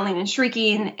grave, howling and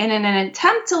shrieking. And in an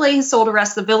attempt to lay his soul to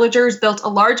rest, the villagers built a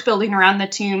large building around the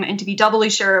tomb, and to be doubly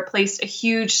sure, placed a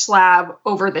huge slab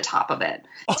over the top of it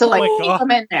to keep him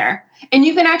in there. And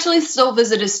you can actually still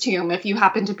visit his tomb if you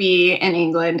happen to be in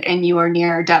England and you are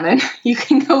near Devon. You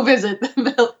can go visit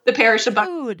the parish of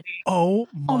Buckingham. Oh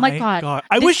my God.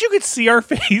 I wish you could see our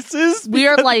faces.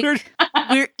 We're like,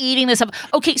 we're eating this up.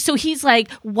 Okay, so he's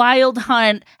like, Wild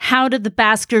Hunt, How Did the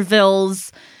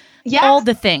Baskervilles, all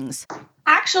the things.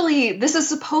 Actually, this is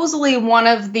supposedly one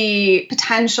of the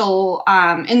potential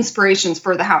inspirations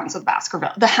for the Hounds of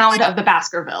Baskerville. The Hound of the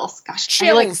Baskervilles. Gosh,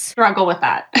 Chills. I struggle with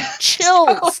that.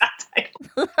 Chills.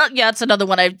 Yeah, it's another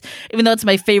one. Even though it's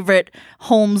my favorite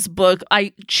Holmes book,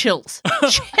 chills.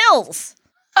 Chills.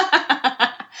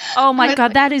 Oh my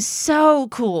God, that is so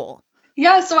cool.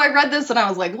 Yeah, so I read this and I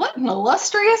was like, what an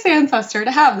illustrious ancestor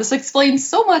to have. This explains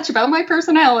so much about my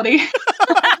personality.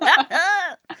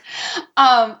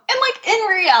 And in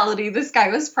reality, this guy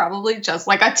was probably just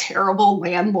like a terrible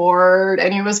landlord,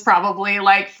 and he was probably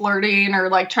like flirting or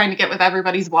like trying to get with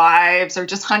everybody's wives or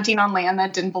just hunting on land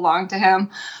that didn't belong to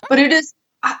him. But it is,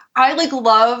 I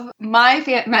love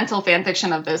my mental fan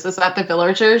fiction of this is that the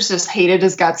villagers just hated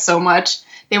his guts so much.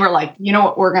 They were like, you know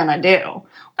what we're going to do?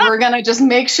 We're going to just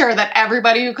make sure that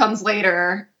everybody who comes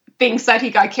later thinks that he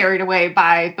got carried away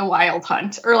by the Wild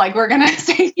Hunt, or like we're gonna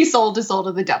say he sold his soul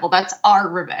to the devil. That's our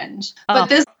revenge. But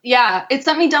this, it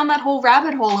sent me down that whole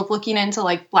rabbit hole of looking into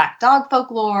like black dog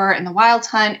folklore and the Wild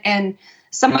Hunt, and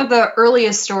some of the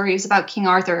earliest stories about King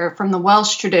Arthur from the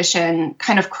Welsh tradition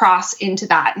kind of cross into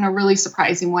that in a really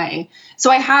surprising way.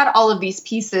 So I had all of these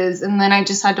pieces, and then I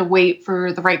just had to wait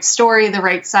for the right story, the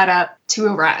right setup to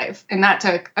arrive, and that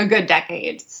took a good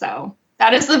decade. So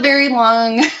that is the very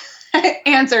long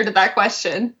answer to that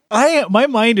question. My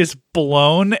mind is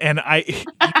blown, and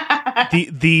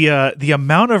the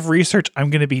amount of research I'm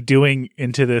going to be doing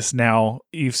into this now,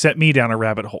 you've set me down a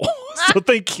rabbit hole. So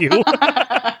thank you.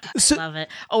 Love it.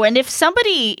 Oh, and if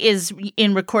somebody is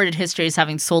in recorded history as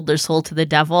having sold their soul to the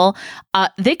devil,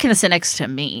 they can sit next to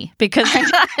me because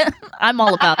I'm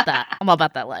all about that. I'm all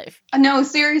about that life. No,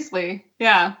 seriously.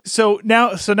 Yeah. So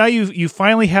now you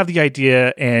finally have the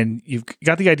idea, and you've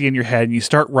got the idea in your head, and you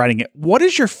start writing it. What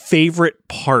is your favorite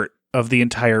part of the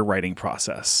entire writing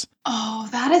process? Oh,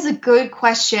 that is a good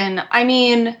question. I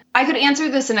mean, I could answer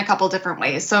this in a couple different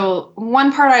ways. So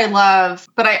one part I love,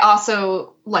 but I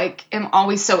also am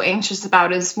always so anxious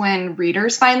about is when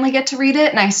readers finally get to read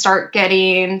it and I start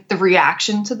getting the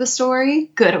reaction to the story,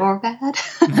 good or bad.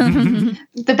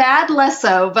 The bad less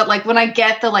so, but when I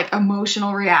get the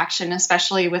emotional reaction,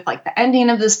 especially with the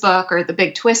ending of this book or the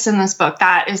big twist in this book,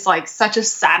 that is such a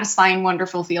satisfying,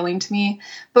 wonderful feeling to me.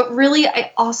 But really,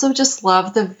 I also just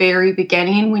love the very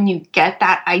beginning when you get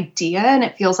that idea and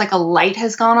it feels like a light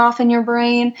has gone off in your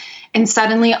brain and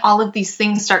suddenly all of these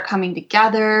things start coming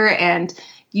together and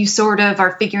you sort of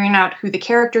are figuring out who the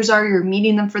characters are, you're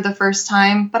meeting them for the first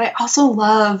time. But I also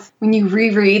love when you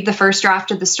reread the first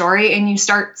draft of the story and you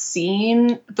start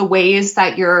seeing the ways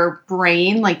that your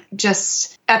brain,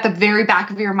 just at the very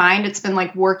back of your mind, it's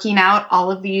been working out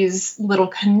all of these little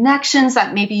connections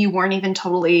that maybe you weren't even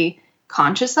totally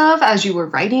conscious of as you were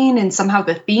writing, and somehow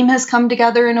the theme has come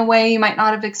together in a way you might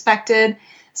not have expected.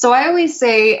 So I always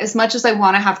say, as much as I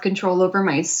want to have control over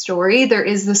my story, there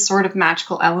is this sort of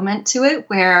magical element to it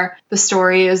where the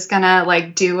story is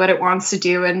gonna do what it wants to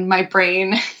do, and my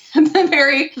brain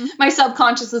my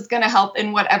subconscious is gonna help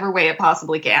in whatever way it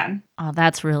possibly can. Oh,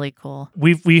 that's really cool.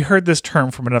 We heard this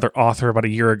term from another author about a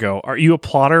year ago. Are you a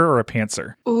plotter or a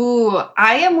pantser? Ooh,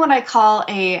 I am what I call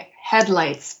a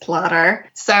headlights plotter.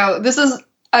 So this is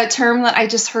a term that I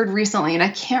just heard recently, and I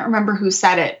can't remember who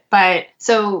said it. But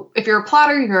so if you're a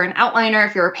plotter, you're an outliner.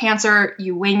 If you're a pantser,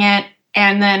 you wing it.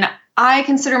 And then I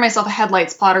consider myself a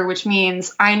headlights plotter, which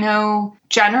means I know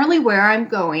generally where I'm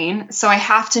going. So I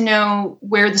have to know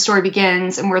where the story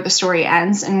begins and where the story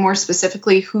ends, and more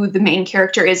specifically, who the main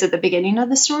character is at the beginning of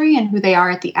the story and who they are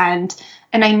at the end.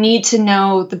 And I need to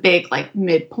know the big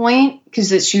midpoint,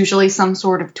 because it's usually some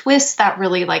sort of twist that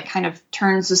really kind of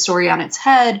turns the story on its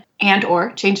head and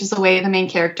or changes the way the main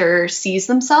character sees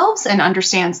themselves and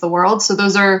understands the world. So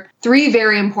those are three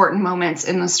very important moments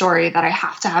in the story that I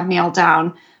have to have nailed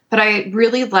down. But I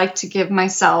really like to give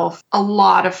myself a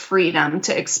lot of freedom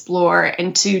to explore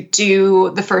and to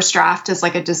do the first draft as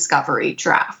a discovery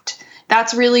draft.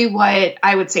 That's really what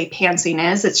I would say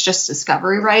pantsing is. It's just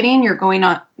discovery writing. You're going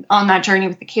on that journey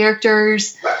with the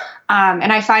characters.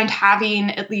 And I find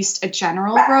having at least a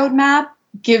general roadmap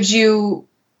gives you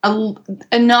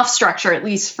enough structure, at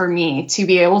least for me, to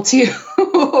be able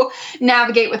to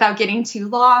navigate without getting too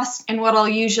lost. And what I'll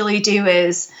usually do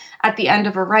is at the end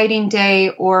of a writing day,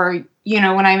 or,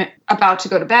 when I'm about to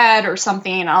go to bed or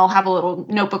something, I'll have a little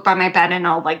notebook by my bed and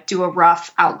I'll like do a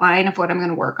rough outline of what I'm going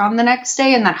to work on the next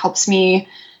day. And that helps me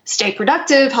stay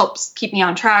productive, helps keep me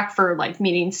on track for like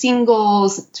meeting scene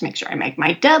goals, to make sure I make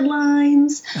my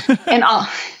deadlines and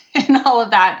all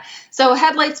of that. So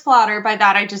headlights plotter, by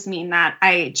that I just mean that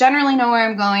I generally know where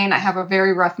I'm going. I have a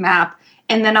very rough map,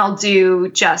 and then I'll do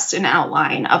just an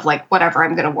outline of like whatever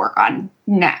I'm going to work on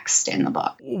next in the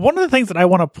book. One of the things that I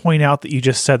want to point out that you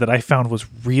just said that I found was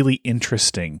really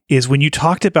interesting is when you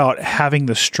talked about having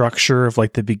the structure of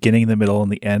like the beginning, the middle,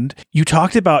 and the end, you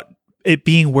talked about it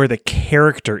being where the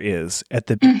character is at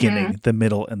the beginning, the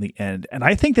middle, and the end. And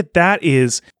I think that that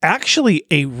is actually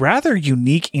a rather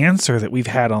unique answer that we've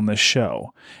had on this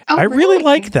show. Oh, I really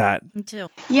like that. Me too.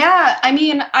 Yeah, I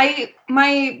mean,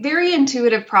 my very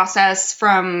intuitive process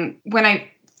from when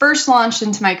I first launched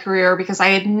into my career, because I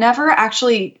had never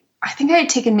actually, I think I had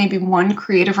taken maybe one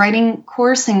creative writing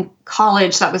course in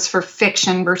college that was for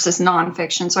fiction versus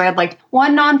nonfiction. So I had like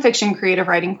one nonfiction creative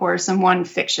writing course and one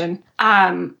fiction.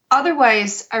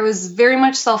 Otherwise, I was very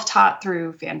much self-taught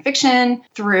through fan fiction,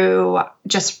 through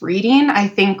just reading. I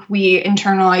think we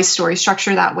internalize story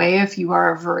structure that way. If you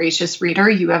are a voracious reader,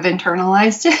 you have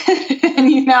internalized it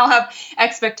and you now have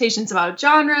expectations about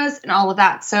genres and all of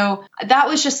that. So that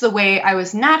was just the way I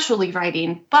was naturally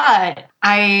writing. But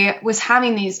I was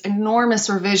having these enormous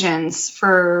revisions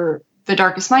for the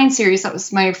Darkest Mind series. That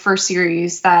was my first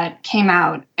series that came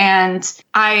out. And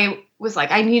I was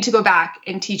like, I need to go back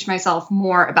and teach myself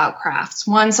more about crafts.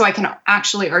 One, so I can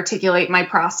actually articulate my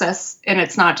process. And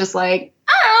it's not just like,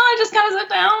 I just kind of sit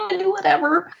down and do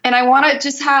whatever. And I want to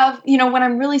just have, when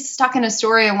I'm really stuck in a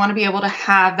story, I want to be able to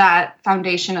have that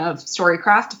foundation of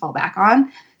storycraft to fall back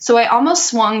on. So I almost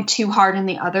swung too hard in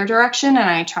the other direction, and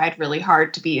I tried really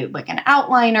hard to be like an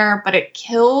outliner, but it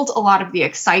killed a lot of the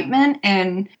excitement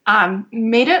and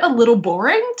made it a little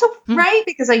boring to write,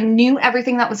 because I knew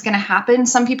everything that was going to happen.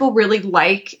 Some people really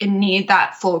like and need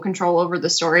that full control over the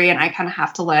story, and I kind of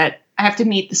have to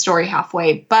meet the story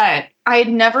halfway. But I had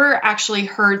never actually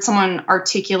heard someone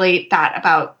articulate that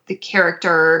about the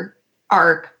character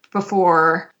arc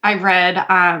before I read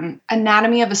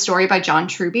Anatomy of a Story by John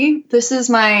Truby. This is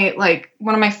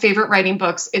one of my favorite writing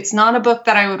books. It's not a book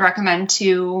that I would recommend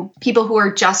to people who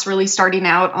are just really starting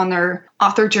out on their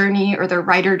author journey or their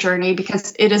writer journey,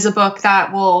 because it is a book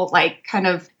that will like kind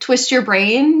of twist your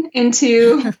brain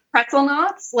into pretzel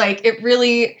knots.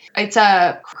 It's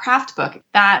a craft book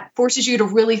that forces you to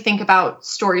really think about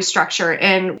story structure.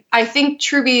 And I think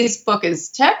Truby's book is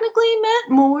technically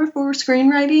meant more for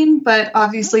screenwriting, but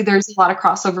obviously there's a lot of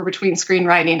crossover between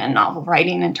screenwriting and novel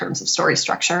writing in terms of story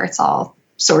structure. It's all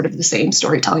sort of the same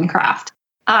storytelling craft.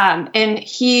 And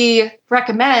he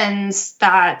recommends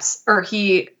that,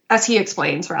 as he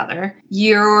explains rather,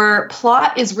 your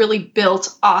plot is really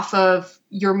built off of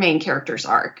your main character's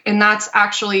arc. And that's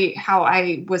actually how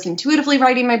I was intuitively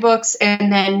writing my books. And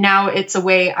then now it's a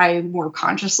way I more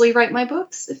consciously write my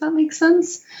books, if that makes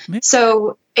sense. Yeah.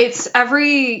 So it's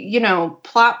every,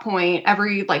 plot point,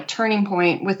 every like turning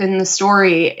point within the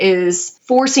story is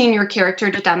forcing your character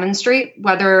to demonstrate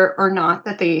whether or not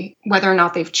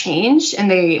they've changed and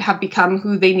they have become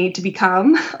who they need to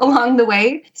become along the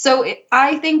way. So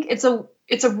I think it's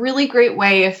a really great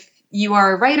way if you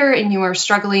are a writer and you are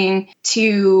struggling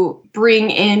to bring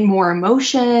in more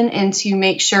emotion and to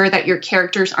make sure that your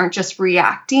characters aren't just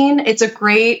reacting. It's a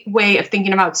great way of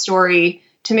thinking about story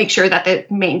to make sure that the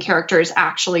main character is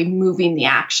actually moving the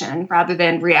action rather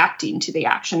than reacting to the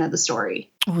action of the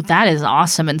story. Oh, that is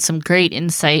awesome, and some great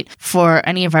insight for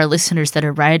any of our listeners that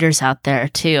are writers out there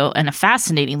too, and a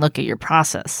fascinating look at your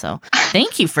process. So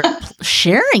thank you for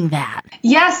sharing that.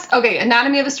 Yes. Okay.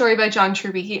 Anatomy of a Story by John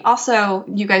Truby. He also,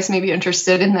 you guys may be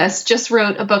interested in this, just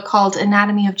wrote a book called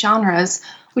Anatomy of Genres,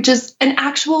 which is an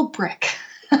actual brick.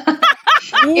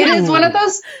 It is one of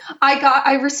those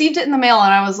I received it in the mail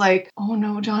and I was like, oh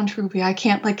no, John Truby, I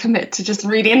can't commit to just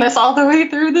reading this all the way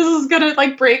through. This is gonna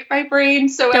break my brain.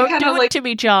 So don't do it to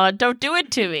me, John. Don't do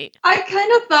it to me. I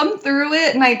kind of thumb through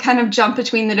it and I kind of jump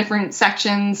between the different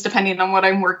sections depending on what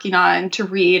I'm working on to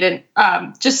read,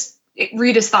 and just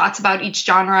read his thoughts about each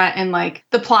genre and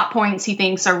the plot points he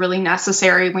thinks are really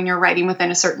necessary when you're writing within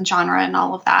a certain genre and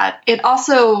all of that. It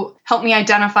also helped me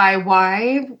identify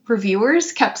why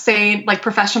reviewers kept saying,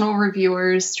 professional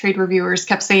reviewers, trade reviewers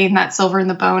kept saying that Silver and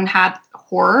the Bone had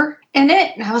horror in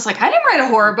it. And I was like, I didn't write a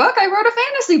horror book. I wrote a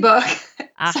fantasy book.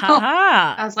 So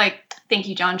I was like, Thank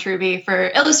you, John Truby,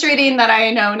 for illustrating that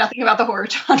I know nothing about the horror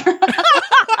genre.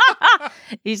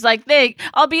 He's like,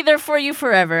 I'll be there for you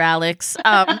forever, Alex.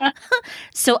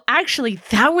 So actually,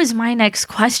 that was my next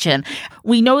question.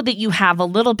 We know that you have a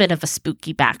little bit of a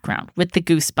spooky background with the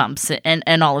goosebumps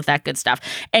and all of that good stuff.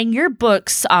 And your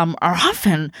books are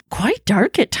often quite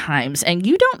dark at times, and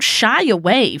you don't shy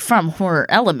away from horror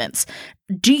elements.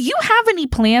 Do you have any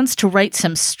plans to write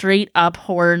some straight up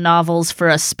horror novels for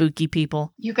us spooky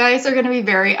people? You guys are going to be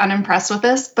very unimpressed with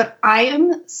this, but I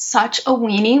am such a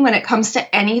weenie when it comes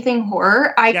to anything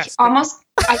horror. I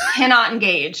cannot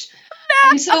engage.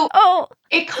 And so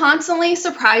it constantly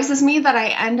surprises me that I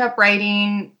end up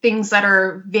writing things that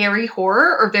are very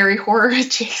horror or very horror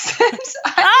adjacent.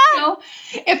 I don't know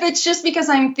if it's just because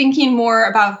I'm thinking more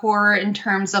about horror in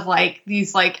terms of like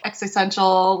these like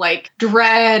existential like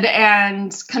dread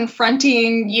and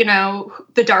confronting, you know,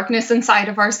 the darkness inside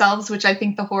of ourselves, which I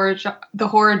think the horror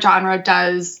genre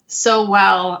does so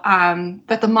well.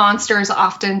 But the monster is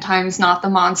oftentimes not the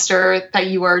monster that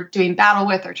you are doing battle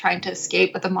with or trying to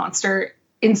escape, but the monster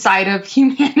inside of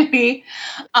humanity.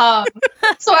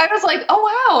 So I was like,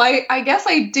 oh, wow, I guess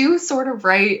I do sort of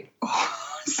write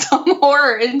some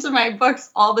horror into my books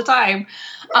all the time.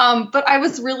 But I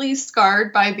was really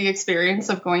scarred by the experience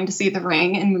of going to see The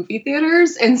Ring in movie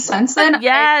theaters. And since then,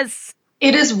 yes,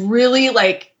 it is really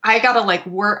like, I gotta like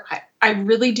work. I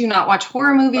really do not watch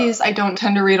horror movies. I don't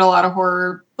tend to read a lot of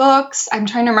horror books. I'm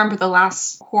trying to remember the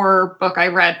last horror book I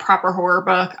read, proper horror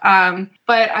book.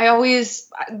 But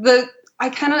I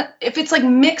kind of, if it's like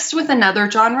mixed with another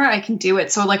genre, I can do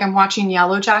it. So like I'm watching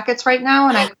Yellow Jackets right now,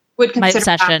 and I would consider my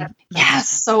obsession. that. Yes,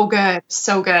 so good.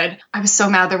 So good. I was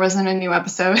so mad there wasn't a new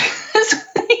episode this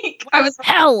week. I was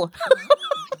hell.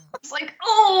 It's like,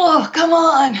 oh, come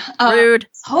on. Rude.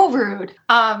 So rude.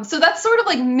 So that's sort of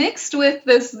like mixed with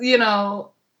this, you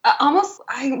know, almost,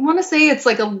 I want to say it's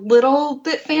like a little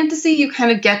bit fantasy. You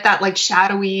kind of get that like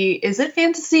shadowy, is it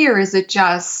fantasy or is it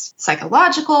just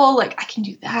psychological? Like I can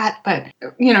do that, but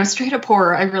you know, straight up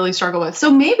horror, I really struggle with. So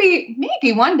maybe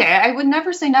one day, I would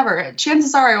never say never.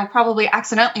 Chances are I will probably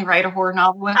accidentally write a horror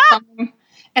novel and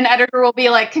an editor will be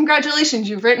like, congratulations,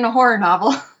 you've written a horror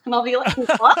novel. And I'll be like,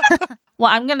 what? Well,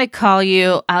 I'm going to call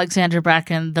you Alexandra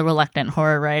Bracken, the reluctant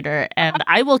horror writer, and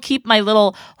I will keep my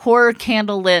little horror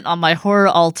candle lit on my horror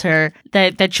altar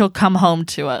that you'll come home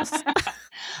to us.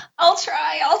 I'll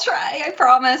try. I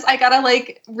promise. I gotta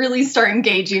like really start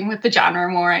engaging with the genre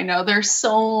more. I know there's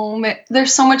so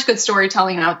much good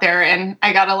storytelling out there, and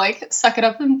I gotta like suck it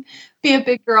up and be a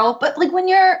big girl. But like when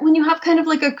you have kind of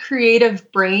like a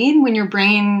creative brain, when your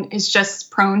brain is just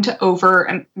prone to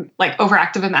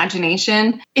overactive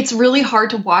imagination, it's really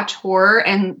hard to watch horror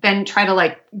and then try to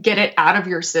like get it out of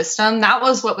your system. That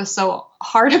was what was so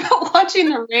hard about watching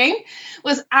The Ring.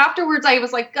 Was afterwards I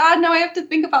was like, God, no, I have to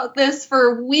think about this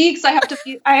for weeks. I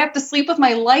have to sleep with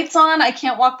my lights on. I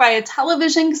can't walk by a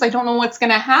television because I don't know what's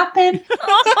going to happen.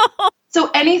 So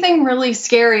anything really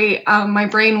scary, my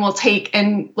brain will take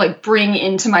and like bring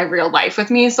into my real life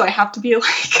with me. So I have to be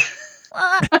like,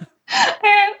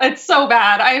 it's so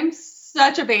bad. I'm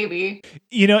such a baby.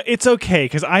 You know, it's okay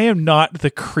because I am not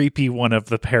the creepy one of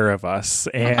the pair of us,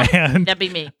 and that'd be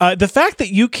me. The fact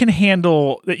that you can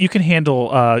handle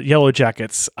Yellow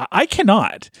Jackets, I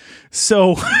cannot.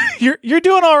 So you're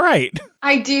doing all right.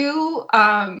 I do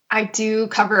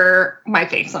cover my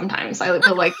face sometimes. I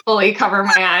will like fully cover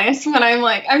my eyes when I'm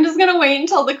like, I'm just gonna wait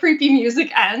until the creepy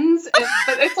music ends.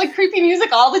 But it's like creepy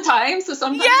music all the time, so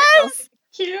sometimes it's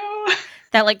cute.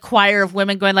 That like choir of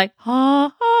women going like,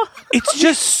 oh. It's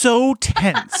just so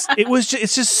tense. It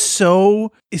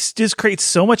just creates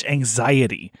so much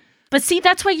anxiety. But see,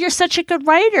 that's why you're such a good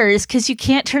writer, is because you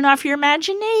can't turn off your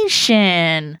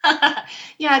imagination.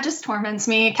 Yeah, it just torments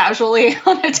me casually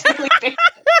on a daily basis.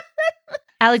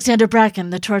 Alexandra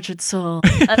Bracken, the tortured soul.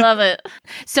 I love it.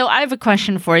 So I have a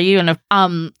question for you.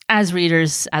 And as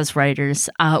readers, as writers,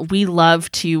 we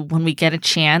love to, when we get a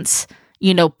chance,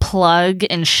 you know, plug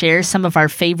and share some of our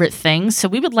favorite things. So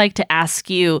we would like to ask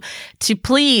you to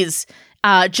please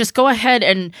just go ahead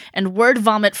and word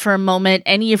vomit for a moment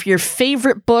any of your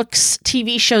favorite books,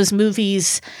 TV shows,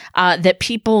 movies that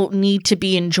people need to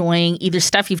be enjoying, either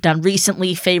stuff you've done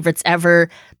recently, favorites ever.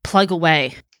 Plug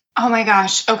away. Oh my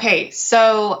gosh. Okay.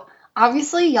 So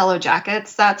obviously Yellow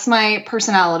Jackets, that's my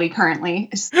personality currently.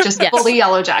 It's just fully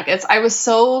Yellow Jackets. I was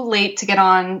so late to get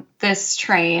on this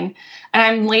train. And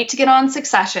I'm late to get on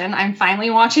Succession. I'm finally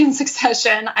watching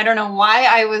Succession. I don't know why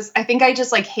I think I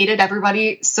just like hated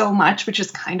everybody so much, which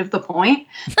is kind of the point.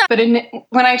 But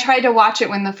when I tried to watch it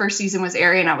when the first season was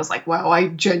airing, I was like, wow, I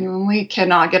genuinely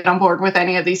cannot get on board with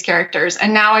any of these characters.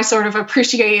 And now I sort of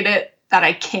appreciate it that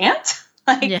I can't.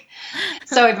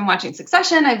 So I've been watching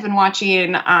Succession. I've been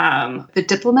watching The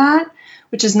Diplomat,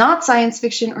 which is not science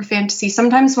fiction or fantasy.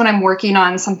 Sometimes when I'm working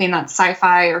on something that's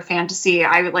sci-fi or fantasy,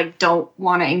 I like don't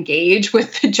want to engage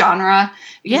with the genre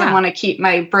because I want to keep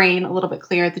my brain a little bit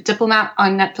clear. The Diplomat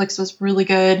on Netflix was really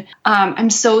good. I'm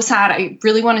so sad. I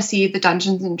really want to see the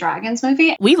Dungeons and Dragons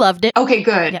movie. We loved it. Okay,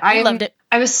 good. Yeah, we loved it.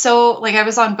 I was so, like, I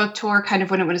was on book tour kind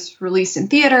of when it was released in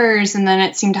theaters, and then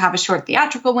it seemed to have a short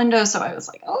theatrical window, so I was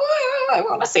like, oh, I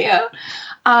want to see it.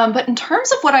 But in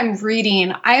terms of what I'm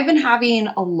reading, I've been having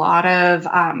a lot of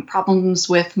problems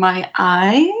with my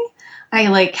eye. I,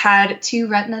 like, had 2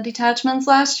 retina detachments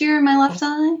last year in my left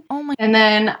eye. Oh, my. And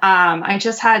then I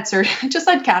just had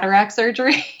cataract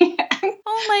surgery.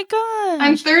 Oh, my God.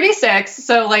 I'm 36,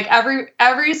 so like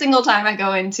every single time I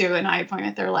go into an eye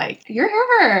appointment, they're like, "You're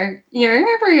here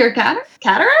for your cataract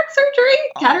surgery,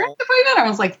 cataract appointment." I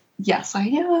was like, "Yes, I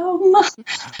am."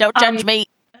 Don't judge me.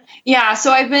 Yeah,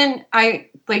 so I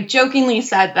like jokingly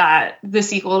said that the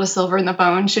sequel to Silver in the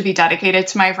Bone should be dedicated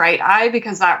to my right eye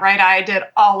because that right eye did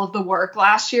all of the work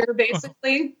last year,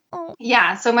 basically. Oh.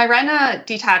 Yeah, so my retina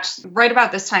detached right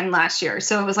about this time last year.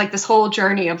 So it was like this whole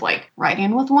journey of like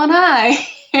writing with one eye.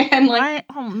 And like,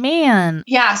 oh man.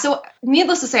 Yeah, so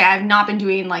needless to say, I've not been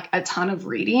doing like a ton of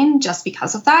reading just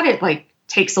because of that. It like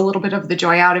takes a little bit of the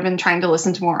joy out. I've been trying to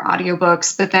listen to more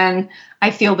audiobooks, but then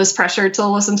I feel this pressure to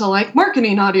listen to like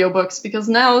marketing audiobooks because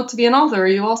now to be an author,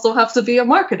 you also have to be a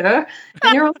marketer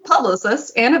and you're a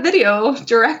publicist and a video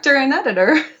director and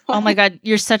editor. Oh my God,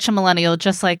 you're such a millennial,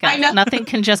 just like us. Nothing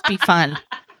can just be fun.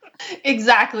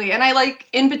 Exactly. And I like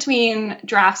in between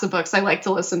drafts of books, I like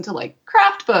to listen to like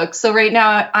craft books. So right now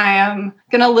I am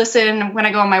going to listen when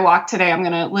I go on my walk today, I'm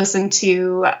going to listen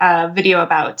to a video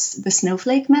about the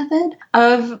snowflake method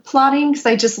of plotting because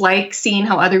I just like seeing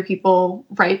how other people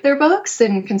write their books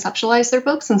and conceptualize their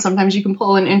books. And sometimes you can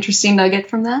pull an interesting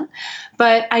nugget from that.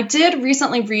 But I did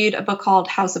recently read a book called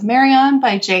House of Marion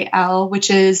by J.L., which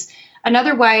is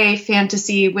another YA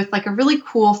fantasy with like a really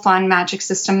cool, fun magic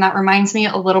system that reminds me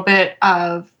a little bit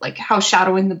of like how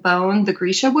Shadow in the Bone, the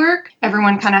Grisha work.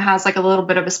 Everyone kind of has like a little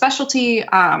bit of a specialty,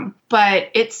 but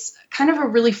it's kind of a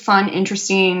really fun,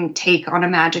 interesting take on a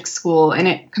magic school. And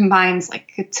it combines like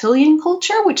Castilian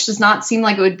culture, which does not seem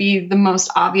like it would be the most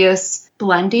obvious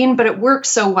blending, but it works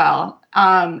so well.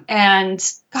 And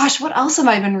gosh, what else have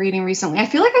I been reading recently? I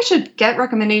feel like I should get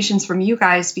recommendations from you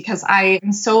guys because I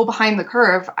am so behind the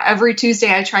curve. Every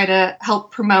Tuesday I try to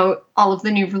help promote all of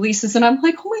the new releases and I'm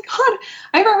like, oh my God,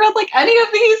 I haven't read like any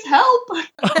of these. Help.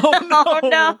 Oh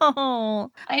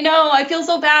no. I know. I feel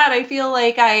so bad. I feel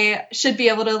like I should be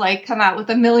able to like come out with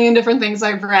a million different things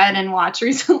I've read and watched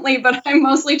recently, but I'm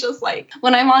mostly just like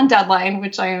when I'm on deadline,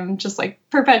 which I am just like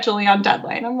perpetually on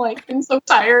deadline. I'm like, I'm so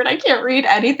tired. I can't read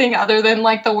anything other than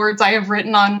like the words I have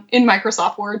written in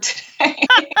Microsoft Word today.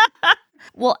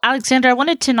 Well, Alexandra, I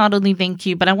wanted to not only thank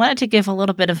you, but I wanted to give a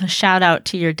little bit of a shout out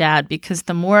to your dad because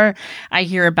the more I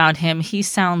hear about him, he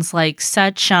sounds like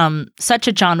such a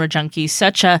genre junkie,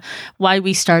 such a why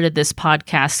we started this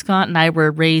podcast. Scott and I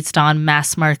were raised on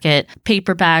mass market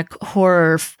paperback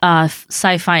horror,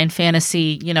 sci-fi and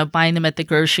fantasy, buying them at the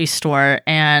grocery store.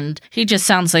 And he just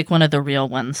sounds like one of the real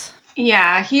ones.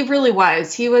 Yeah, he really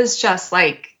was. He was just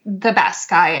like the best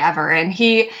guy ever. And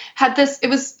he had it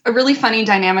was a really funny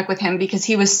dynamic with him because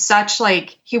he was such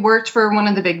like, he worked for one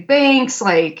of the big banks.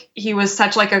 Like he was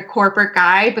such like a corporate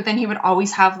guy, but then he would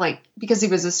always have like, because he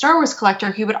was a Star Wars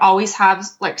collector, he would always have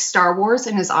like Star Wars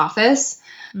in his office.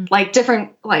 Like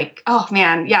different, like, oh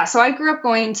man. Yeah. So I grew up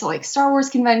going to like Star Wars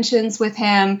conventions with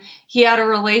him. He had a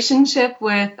relationship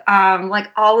with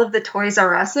like all of the Toys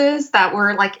R Us's that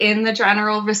were like in the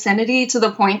general vicinity to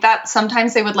the point that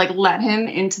sometimes they would like let him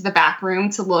into the back room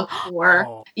to look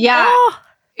for. Yeah.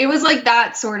 It was like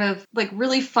that sort of like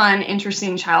really fun,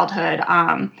 interesting childhood.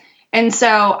 And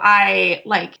so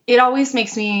it always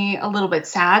makes me a little bit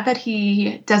sad that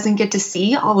he doesn't get to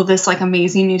see all of this like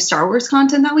amazing new Star Wars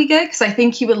content that we get. Cause I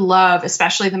think he would love,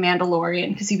 especially The Mandalorian,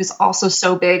 because he was also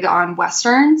so big on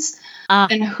Westerns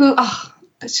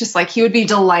it's just like he would be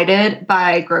delighted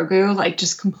by Grogu, like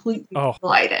just completely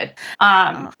delighted.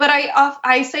 But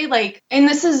I say like, and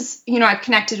this is, I've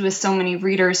connected with so many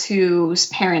readers whose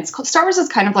parents, Star Wars is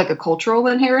kind of like a cultural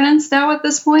inheritance now at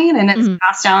this point, and it's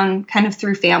passed down kind of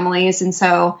through families. And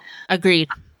so agreed.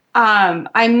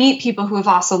 I meet people who have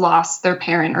also lost their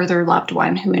parent or their loved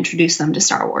one who introduced them to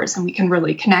Star Wars, and we can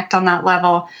really connect on that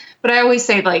level. But I always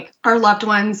say like our loved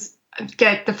ones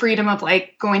get the freedom of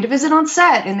like going to visit on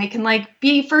set and they can like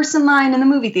be first in line in the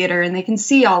movie theater and they can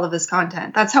see all of this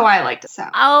content. That's how I like to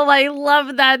sound. Oh, I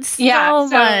love that so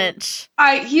much.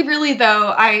 He really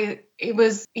though, it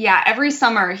was, yeah, every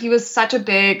summer he was such a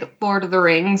big Lord of the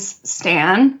Rings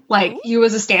stan. Like, he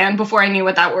was a stan before I knew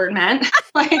what that word meant.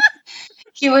 Like,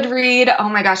 he would read, oh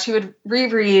my gosh, he would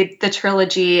reread the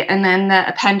trilogy and then the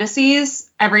appendices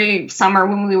every summer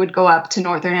when we would go up to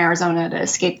northern Arizona to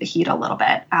escape the heat a little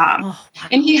bit. And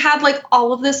he had like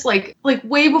all of this, like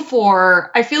way before,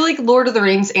 I feel like Lord of the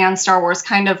Rings and Star Wars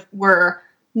kind of were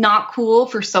not cool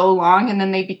for so long, and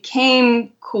then they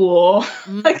became cool.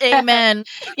 Amen.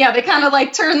 Yeah, they kind of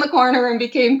like turned the corner and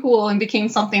became cool and became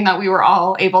something that we were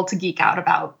all able to geek out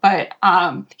about. But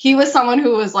he was someone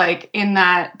who was like in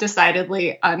that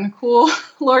decidedly uncool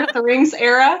Lord of the Rings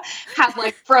era, had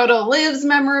like Frodo Lives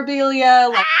memorabilia,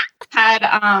 like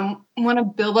had one of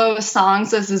Bilbo's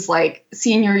songs as his like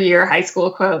senior year high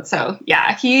school quote. So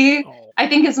yeah, I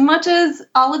think as much as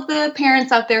all of the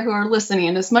parents out there who are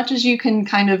listening, as much as you can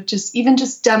kind of just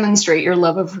demonstrate your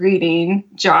love of reading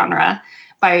genre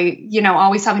by, you know,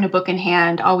 always having a book in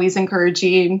hand, always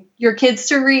encouraging your kids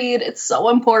to read. It's so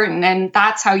important. And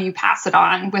that's how you pass it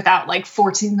on without like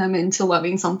forcing them into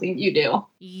loving something you do.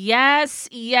 Yes.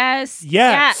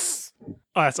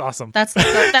 Oh, that's awesome. That's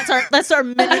our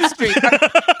ministry.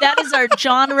 That is our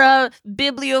genre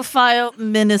bibliophile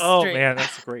ministry. Oh man,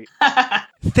 that's great.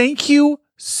 Thank you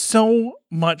so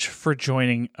much for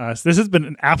joining us. This has been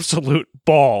an absolute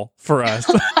ball for us.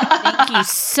 Thank you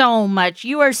so much.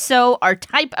 You are so our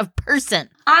type of person.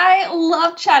 I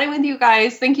love chatting with you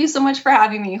guys. Thank you so much for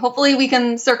having me. Hopefully we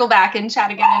can circle back and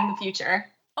chat again in the future.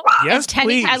 Oh, yes,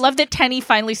 Tenny, please. I love that Tenny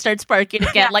finally starts barking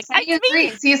again. Yeah, Tenny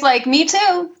agrees. He's like, me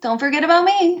too. Don't forget about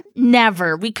me.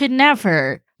 Never. We could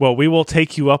never. Well, we will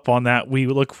take you up on that. We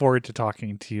look forward to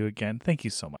talking to you again. Thank you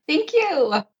so much. Thank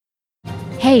you.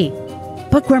 Hey,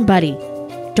 Bookworm Buddy,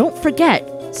 don't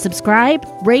forget, subscribe,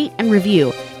 rate, and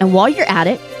review. And while you're at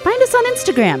it, find us on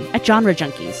Instagram at Genre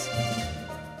Junkies.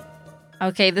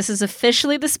 Okay, this is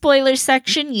officially the spoiler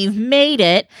section. You've made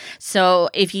it. So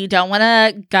if you don't want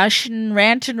to gush and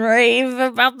rant and rave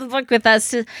about the book with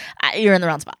us, you're in the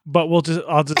wrong spot. But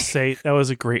I'll just say that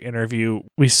was a great interview.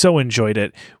 We so enjoyed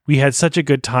it. We had such a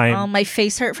good time. Oh, my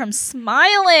face hurt from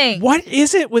smiling. What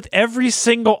is it with every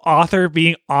single author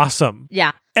being awesome?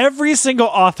 Yeah. Every single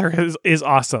author is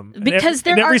awesome. Because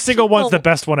and every single one's the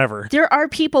best one ever. There are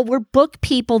people, we're book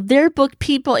people, they're book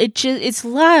people. It's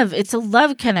love. It's a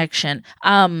love connection.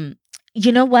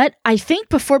 You know what? I think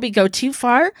before we go too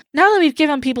far, now that we've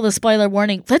given people the spoiler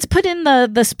warning, let's put in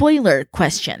the spoiler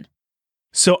question.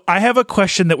 So I have a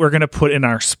question that we're going to put in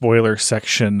our spoiler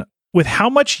section. With how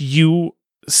much you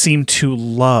seem to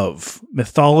love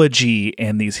mythology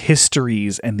and these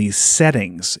histories and these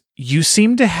settings, you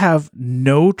seem to have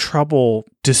no trouble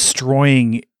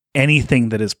destroying anything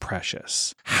that is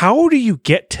precious. How do you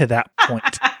get to that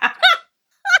point?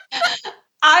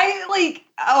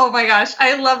 Oh my gosh,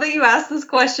 I love that you asked this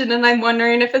question, and I'm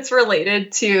wondering if it's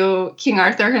related to King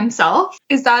Arthur himself.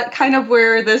 Is that kind of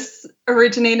where this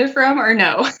originated from, or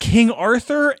no? King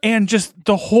Arthur and just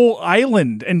the whole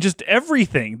island and just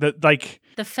everything that like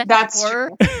that's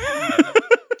horror.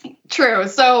 True.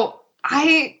 So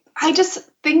I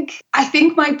think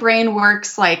my brain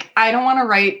works like I don't want to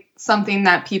write something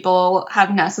that people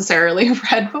have necessarily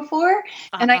read before.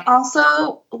 And I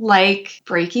also like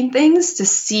breaking things to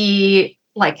see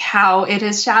like how it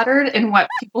is shattered and what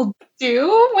people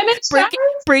do when it's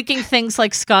breaking things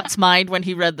like Scott's mind when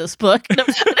he read this book.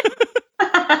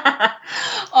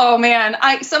 Oh man,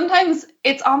 sometimes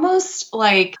it's almost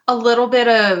like a little bit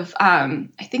of I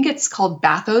think it's called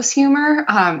bathos humor.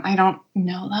 I don't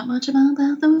know that much about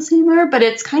bathos humor, but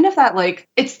it's kind of that like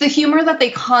it's the humor that they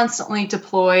constantly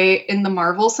deploy in the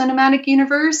Marvel Cinematic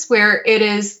Universe, where it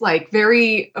is like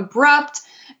very abrupt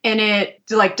and it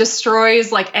like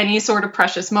destroys like any sort of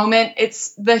precious moment.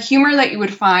 It's the humor that you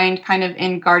would find kind of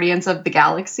in Guardians of the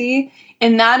Galaxy.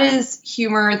 And that is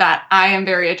humor that I am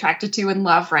very attracted to and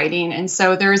love writing. And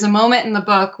so there is a moment in the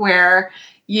book where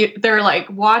they're like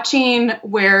watching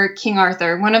where King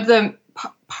Arthur, one of the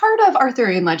part of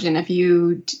Arthurian legend, if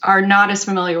you are not as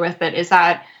familiar with it, is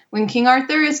that when King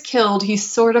Arthur is killed, he's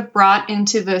sort of brought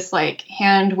into this like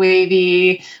hand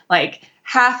wavy, like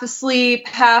half asleep,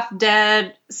 half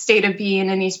dead state of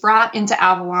being. And he's brought into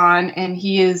Avalon, and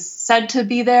he is said to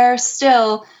be there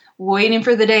still, waiting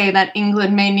for the day that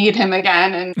England may need him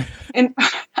again. And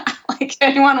like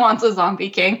anyone wants a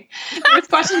zombie king. There's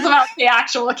questions about the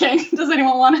actual king. Does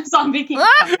anyone want a zombie king?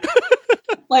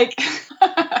 Like,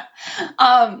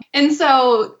 and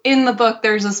so in the book,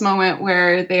 there's this moment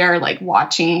where they are like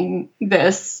watching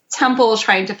this temple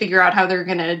trying to figure out how they're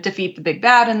going to defeat the big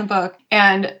bad in the book.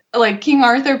 And like King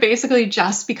Arthur basically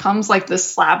just becomes like this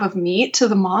slab of meat to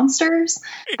the monsters.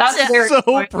 That's very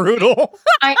so brutal.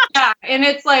 Yeah. And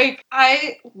it's like,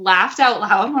 I laughed out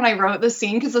loud when I wrote this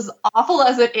scene because as awful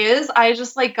as it is, I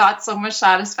just like got so much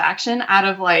satisfaction out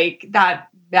of like that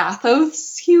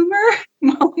bathos humor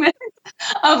moment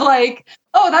of like,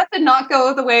 oh, that did not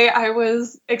go the way I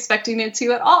was expecting it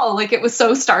to at all. Like, it was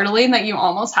so startling that you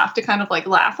almost have to kind of like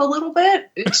laugh a little bit.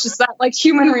 It's just that like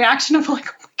human reaction of like,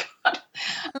 oh my God.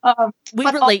 We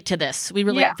relate to this. We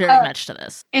relate very much to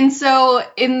this. And so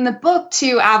in the book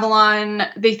too, Avalon,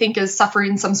 they think is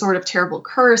suffering some sort of terrible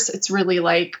curse. It's really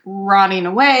like rotting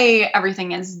away.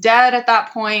 Everything is dead at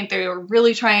that point. They were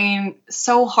really trying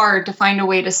so hard to find a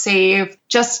way to save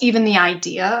just even the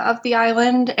idea of the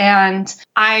island. And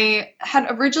I had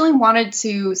originally wanted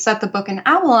to set the book in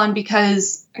Avalon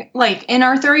because like in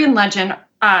Arthurian legend,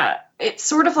 it's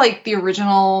sort of like the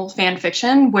original fan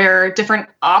fiction where different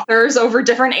authors over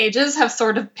different ages have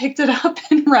sort of picked it up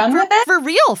and run with it.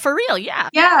 For real, yeah.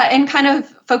 Yeah, and kind of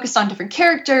focused on different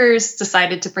characters,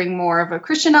 decided to bring more of a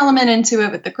Christian element into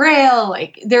it with the Grail.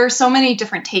 Like, there are so many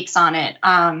different takes on it.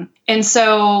 And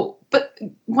so, but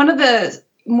one of the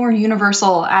more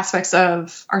universal aspects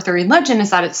of Arthurian legend is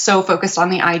that it's so focused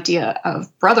on the idea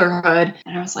of brotherhood.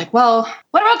 And I was like, well,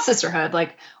 what about sisterhood?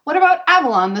 Like, what about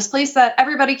Avalon, this place that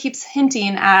everybody keeps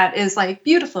hinting at is like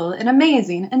beautiful and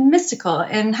amazing and mystical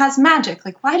and has magic?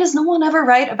 Like, why does no one ever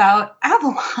write about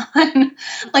Avalon?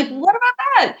 Like, what about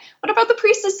that? What about the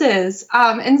priestesses?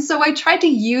 And so I tried to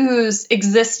use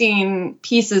existing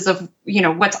pieces of, you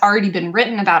know, what's already been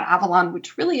written about Avalon,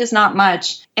 which really is not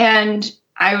much. And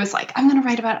I was like, I'm going to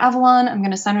write about Avalon. I'm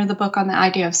going to center the book on the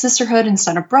idea of sisterhood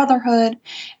instead of brotherhood.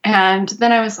 And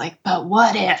then I was like, but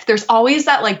what if? There's always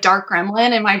that like dark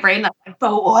gremlin in my brain that's like,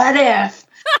 but what if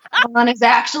Avalon is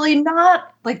actually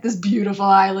not like this beautiful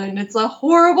island? It's a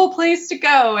horrible place to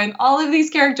go. And all of these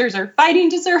characters are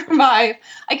fighting to survive.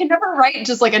 I can never write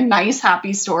just like a nice,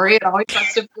 happy story. It always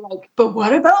has to be like, but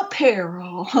what about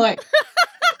peril? Like,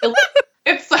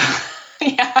 it's...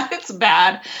 Yeah, it's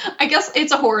bad. I guess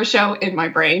it's a horror show in my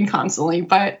brain constantly.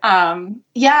 But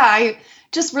yeah, I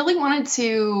just really wanted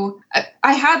to,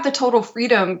 I had the total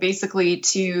freedom basically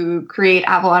to create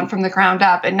Avalon from the ground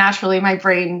up. And naturally, my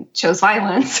brain chose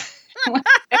violence.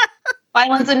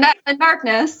 Violence and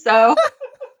darkness. So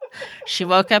she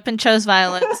woke up and chose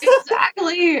violence.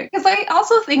 Exactly. Because I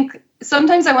also think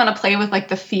sometimes I want to play with like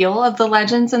the feel of the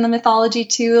legends and the mythology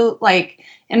too. Like,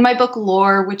 in my book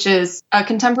Lore, which is a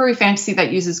contemporary fantasy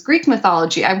that uses Greek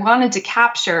mythology, I wanted to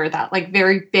capture that like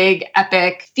very big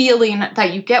epic feeling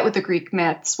that you get with the Greek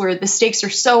myths where the stakes are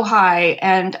so high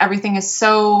and everything is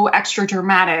so extra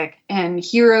dramatic and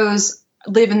heroes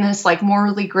live in this like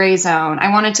morally gray zone. I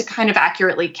wanted to kind of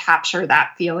accurately capture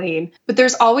that feeling. But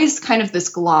there's always kind of this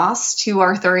gloss to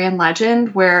Arthurian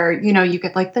legend where, you know, you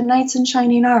get like the knights in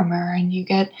shining armor and you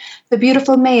get the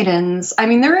beautiful maidens. I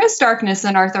mean, there is darkness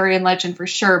in Arthurian legend for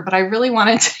sure, but I really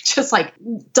wanted to just like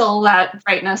dull that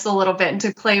brightness a little bit and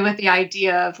to play with the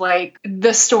idea of like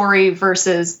the story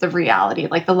versus the reality,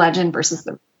 like the legend versus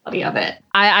the of it.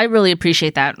 I really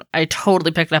appreciate that. I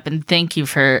totally picked it up, and thank you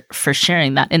for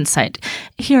sharing that insight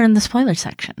here in the spoiler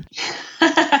section.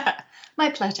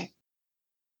 My pleasure.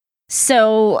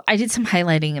 So I did some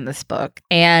highlighting in this book,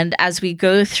 and as we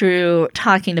go through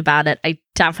talking about it, I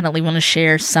definitely want to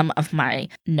share some of my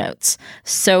notes.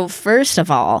 So first of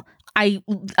all,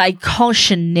 I call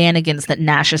shenanigans that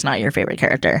Nash is not your favorite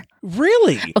character.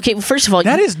 Really? Okay, first of all,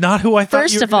 that is not who I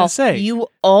thought you were going to say. You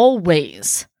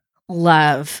always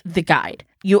love the guide.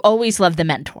 You always love the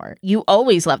mentor. You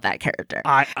always love that character.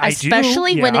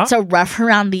 Especially when it's a rough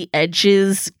around the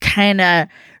edges, kind of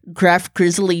gruff,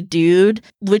 grizzly dude,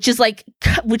 which is like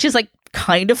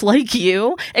kind of like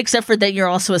you, except for that you're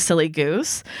also a silly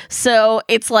goose. So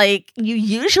it's like you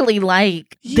usually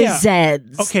like the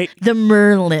Zeds, okay, the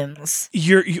Merlins.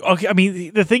 You're okay. I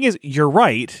mean, the thing is, you're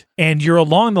right, and you're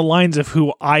along the lines of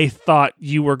who I thought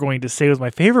you were going to say was my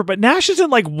favorite. But Nash is in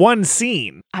like one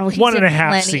scene, one and a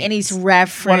half scenes, and he's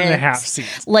referenced 1.5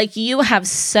 scenes. Like you have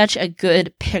such a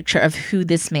good picture of who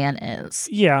this man is.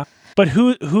 Yeah. But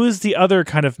who is the other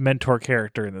kind of mentor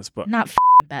character in this book? Not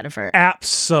Bedford.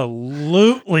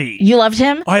 Absolutely. You loved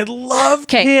him? I loved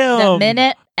him. The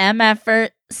minute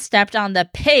MFer stepped on the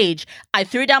page, I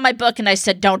threw down my book and I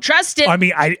said, don't trust him. I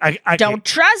mean, I don't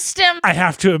trust him. I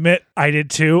have to admit, I did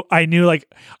too. I knew, like,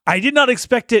 I did not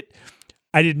expect it.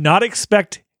 I did not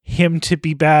expect him to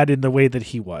be bad in the way that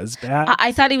he was bad.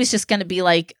 I thought he was just going to be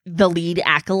like the lead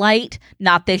acolyte,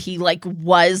 not that he like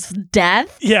was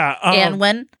death. Yeah. And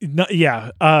when? No,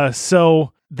 yeah.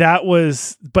 So that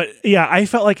was, but yeah, I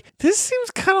felt like this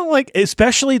seems kind of like,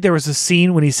 especially there was a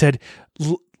scene when he said,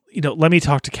 let me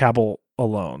talk to Cabell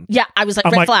alone. Yeah, I was like,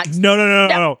 I'm red like, flags.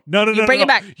 No. You bring it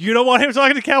back. You don't want him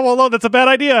talking to Cabell alone. That's a bad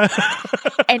idea.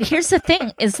 And here's the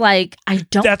thing: is like I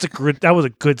don't. That was a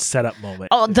good setup moment.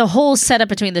 Oh, the whole setup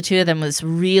between the two of them was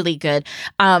really good.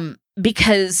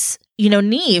 Because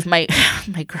Neve, my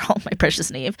girl, my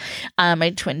precious Neve, my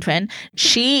twin,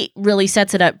 she really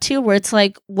sets it up too, where it's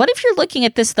like, what if you're looking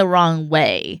at this the wrong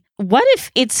way? What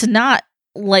if it's not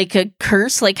like a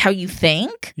curse, like how you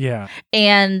think? Yeah.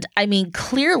 And I mean,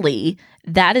 clearly,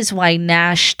 that is why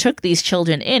Nash took these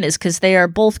children in, is because they are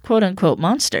both quote unquote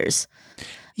monsters.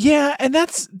 Yeah, and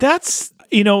that's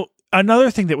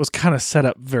another thing that was kind of set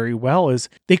up very well is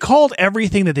they called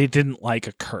everything that they didn't like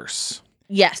a curse.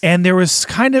 Yes. And there was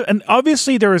and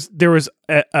obviously there was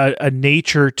a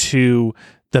nature to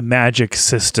the magic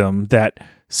system that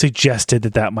suggested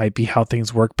that might be how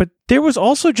things work, but there was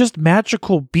also just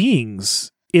magical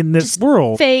beings in this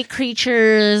world. Fake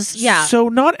creatures. Yeah. So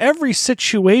not every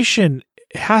situation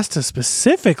has to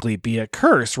specifically be a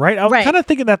curse, right? I was kind of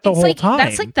thinking that the whole time.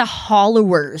 That's like the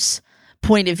Hollowers'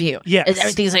 point of view. Yes.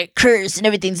 Everything's like a curse and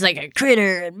everything's like a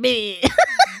critter and me.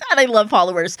 And I love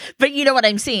Hollowers. But you know what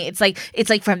I'm saying? It's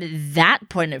like from that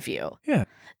point of view. Yeah.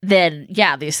 Then,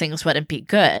 yeah, these things wouldn't be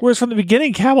good. Whereas from the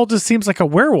beginning, Cabell just seems like a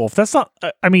werewolf. That's not,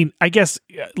 I guess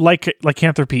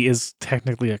lycanthropy is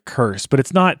technically a curse, but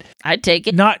it's not. I'd take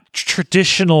it. Not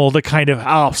traditional, the kind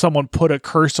of, someone put a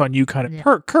curse on you kind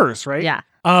of curse, right? Yeah.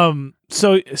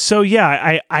 So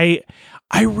yeah,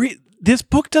 this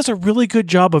book does a really good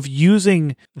job of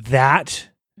using that,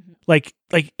 like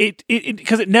it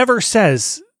because it never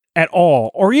says at all,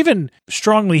 or even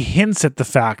strongly hints at the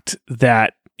fact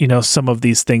that, some of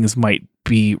these things might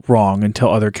be wrong until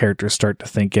other characters start to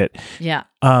think it. Yeah.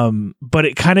 But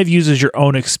it kind of uses your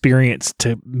own experience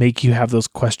to make you have those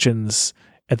questions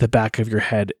at the back of your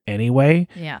head anyway.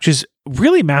 Yeah. Which is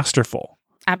really masterful.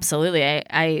 Absolutely.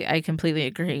 I completely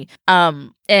agree.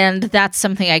 And that's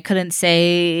something I couldn't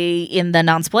say in the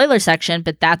non-spoiler section,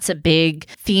 but that's a big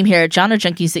theme here at Genre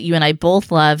Junkies that you and I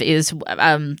both love is,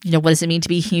 what does it mean to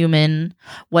be human?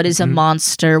 What is a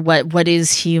monster? What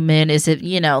is human? Is it,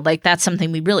 that's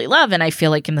something we really love. And I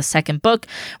feel like in the second book,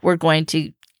 we're going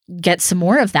to get some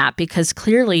more of that because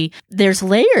clearly there's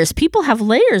layers. People have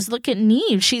layers. Look at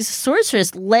Neve. She's a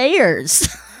sorceress. Layers.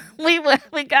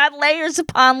 We got layers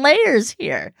upon layers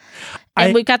here.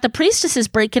 And we've got the priestesses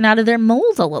breaking out of their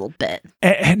mold a little bit.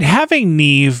 And having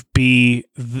Neve be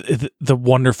the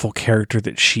wonderful character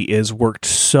that she is worked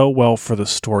so well for the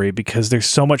story because there's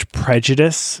so much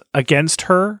prejudice against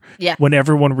her when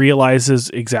everyone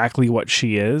realizes exactly what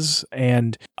she is.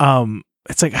 And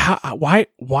it's like,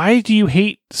 why do you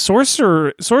hate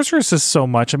sorceresses so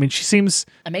much? I mean, she seems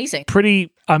amazing,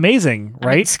 pretty amazing,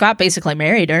 right? I mean, Scott basically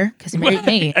married her because he married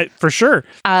me for sure.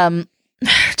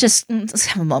 Let's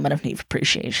have a moment of Neve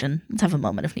appreciation.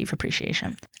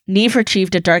 Neve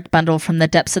retrieved a dark bundle from the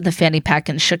depths of the fanny pack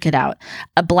and shook it out.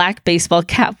 A black baseball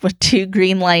cap with 2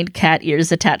 green-lined cat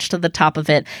ears attached to the top of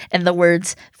it, and the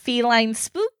words "feline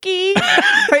spooky"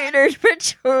 printed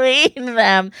between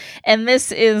them. And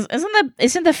this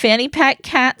isn't the fanny pack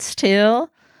cats too?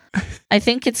 I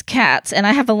think it's cats, and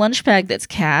I have a lunch bag that's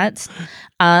cats.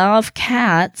 I love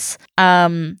cats.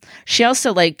 She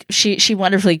also she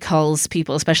wonderfully calls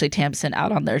people, especially Tamsin,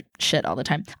 out on their shit all the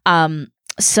time.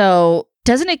 So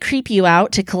doesn't it creep you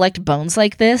out to collect bones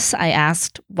like this? I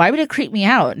asked. Why would it creep me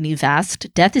out? Neve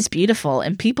asked. Death is beautiful,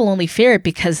 and people only fear it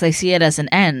because they see it as an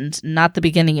end, not the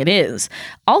beginning it is.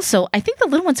 Also, I think the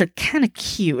little ones are kind of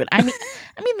cute. I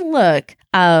mean, look.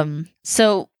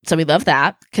 So we love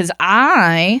that because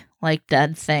I like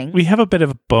dead things. We have a bit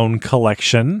of a bone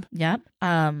collection. Yep.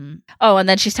 And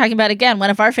then she's talking about, again, one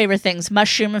of our favorite things,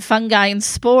 mushroom and fungi and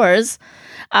spores.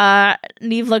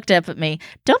 Neve looked up at me.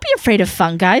 Don't be afraid of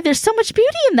fungi. There's so much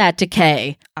beauty in that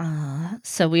decay.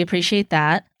 So we appreciate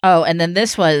that. Oh, and then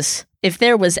this was, if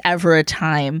there was ever a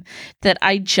time that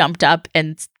I jumped up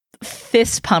and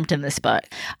fist pumped in this book,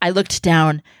 I looked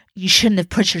down. You shouldn't have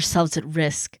put yourselves at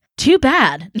risk. Too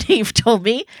bad, Neve told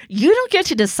me. You don't get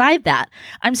to decide that.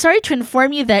 I'm sorry to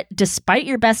inform you that despite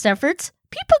your best efforts,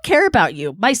 people care about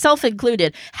you, myself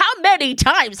included. How many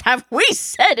times have we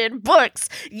said in books,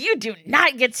 you do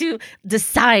not get to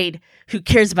decide who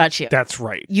cares about you? That's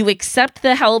right. You accept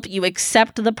the help, you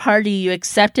accept the party, you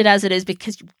accept it as it is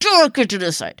because you don't get to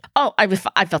decide. Oh, I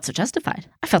felt so justified.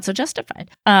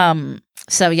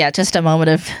 So yeah, just a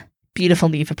moment of Beautiful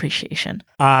Neve appreciation.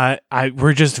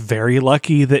 We're just very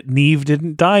lucky that Neve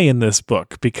didn't die in this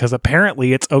book, because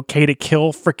apparently it's okay to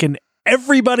kill frickin'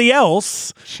 everybody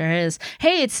else. Sure is.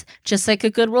 Hey, it's just like a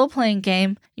good role-playing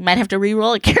game. You might have to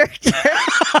re-roll a character.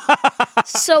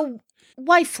 So,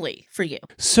 why Flea for you?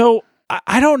 So,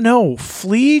 I don't know.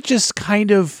 Flea just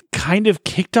kind of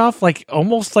kicked off like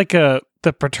almost like the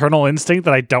paternal instinct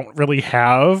that I don't really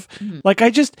have. Mm-hmm. Like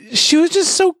she was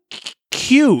just so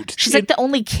cute. She's like the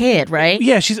only kid, right?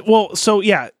 Yeah, she's also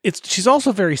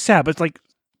very sad, but it's like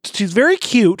she's very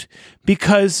cute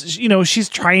because, you know, she's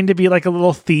trying to be like a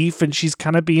little thief and she's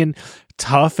kind of being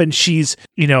tough, and she's,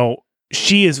 you know,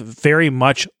 she is very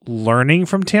much learning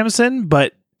from Tamsin,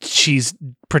 but she's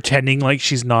pretending like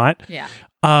she's not. Yeah.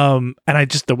 And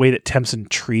the way that Tamsin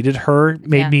treated her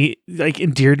made me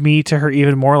endeared me to her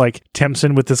even more. Like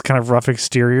Tamsin with this kind of rough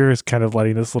exterior is kind of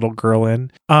letting this little girl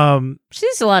in. She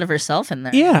sees a lot of herself in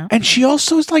there. Yeah. You know? And she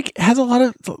also is has a lot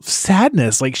of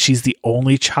sadness. Like she's the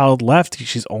only child left.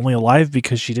 She's only alive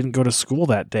because she didn't go to school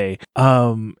that day.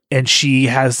 And she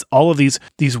has all of these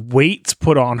weights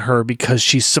put on her because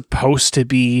she's supposed to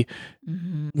be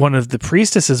one of the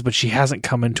priestesses, but she hasn't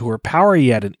come into her power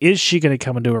yet. And is she going to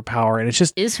come into her power? And it's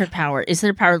just... Is her power? Is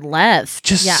there power left?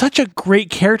 Just such a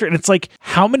great character. And it's like,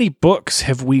 how many books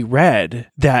have we read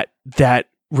that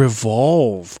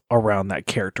revolve around that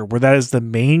character, where that is the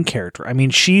main character? I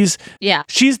mean, she's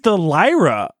the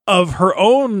Lyra of her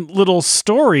own little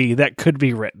story that could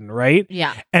be written, right?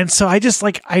 Yeah. And so I just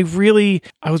I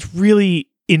was really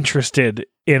interested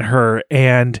in her.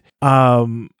 And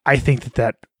I think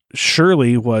that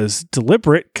surely was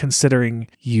deliberate, considering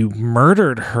you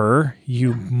murdered her,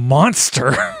 you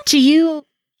monster.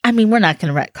 I mean, we're not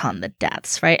going to retcon the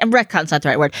deaths, right? And retcon's not the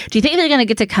right word. Do you think they're going to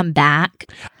get to come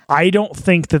back? I don't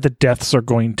think that the deaths are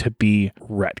going to be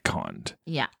retconned.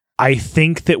 Yeah. I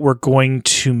think that we're going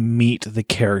to meet the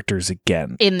characters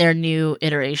again. In their new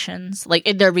iterations? Like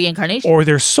in their reincarnation? Or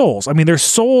their souls. I mean, their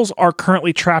souls are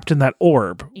currently trapped in that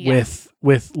orb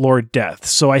with Lord Death.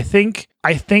 So I think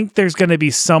there's going to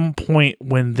be some point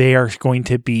when they are going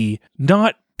to be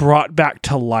not brought back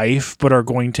to life, but are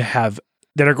going to have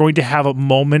a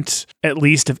moment at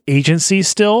least of agency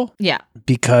still. Yeah.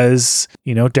 Because,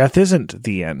 you know, death isn't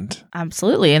the end.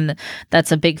 Absolutely. And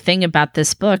that's a big thing about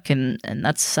this book. And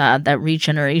that's that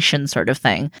regeneration sort of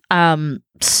thing.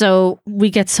 So we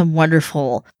get some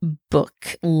wonderful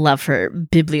book lover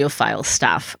bibliophile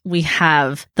stuff. We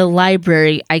have the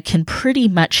library I can pretty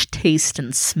much taste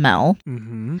and smell.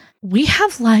 Mm-hmm. We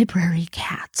have library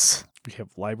cats.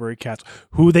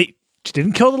 Who they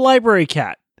didn't kill the library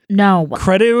cat. No.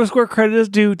 Credit was where credit is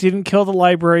due. Didn't kill the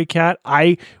library cat.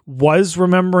 I was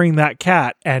remembering that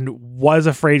cat and was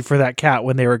afraid for that cat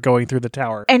when they were going through the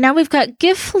tower. And now we've got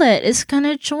Giflet is going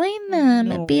to join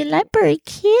them and be a library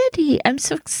kitty. I'm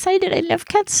so excited. I love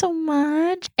cats so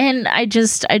much. And I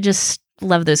just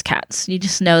love those cats. You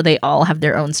just know they all have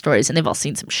their own stories and they've all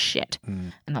seen some shit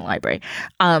in the library.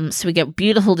 So we get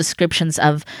beautiful descriptions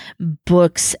of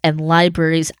books and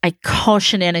libraries. I call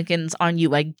shenanigans on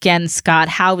you again, Scott.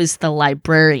 How is the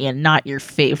librarian not your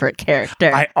favorite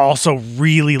character? I also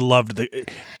really loved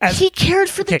he cared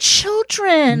for the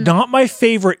children. Not my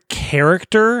favorite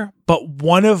character, but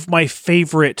one of my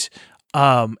favorite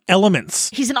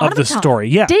elements He's an of the story.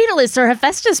 Yeah. Daedalus or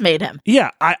Hephaestus made him. Yeah.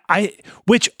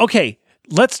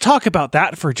 Let's talk about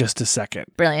that for just a second.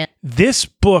 Brilliant. This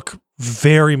book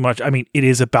very much, I mean, it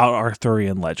is about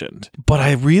Arthurian legend, but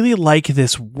I really like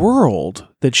this world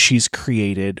that she's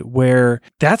created where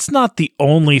that's not the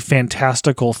only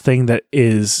fantastical thing that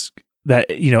is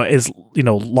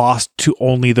lost to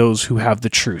only those who have the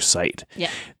true sight.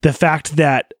 Yeah. The fact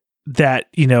that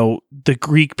the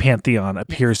Greek pantheon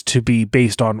appears to be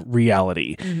based on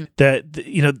reality.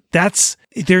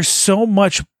 Mm-hmm. There's so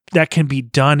much that can be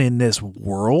done in this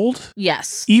world.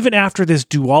 Yes. Even after this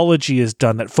duology is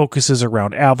done that focuses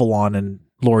around Avalon and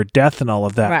Lord Death and all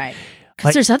of that. Right.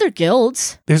 Because there's other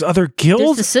guilds. There's other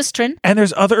guilds. There's the Sistren. And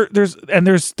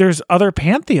there's other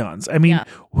pantheons. I mean,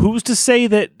 who's to say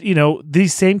that,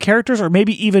 these same characters or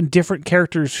maybe even different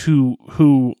characters who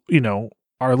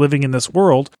are living in this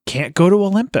world can't go to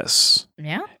Olympus.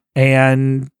 Yeah.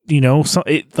 And,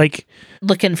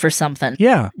 looking for something.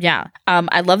 Yeah. Yeah.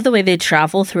 I love the way they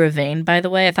travel through a vein, by the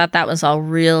way. I thought that was all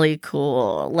really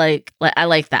cool. I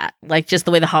like that. Like, just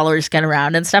the way the hollowers get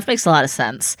around and stuff makes a lot of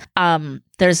sense.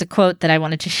 There's a quote that I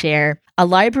wanted to share. A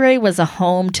library was a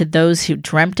home to those who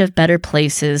dreamt of better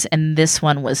places, and this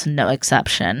one was no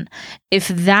exception. If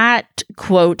that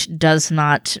quote does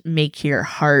not make your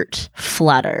heart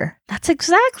flutter, that's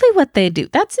exactly what they do.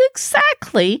 That's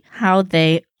exactly how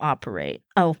they operate.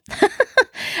 Oh,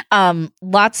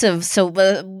 lots of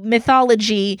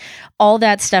mythology, all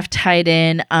that stuff tied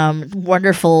in,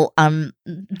 wonderful,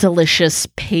 delicious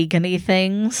pagan-y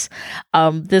things.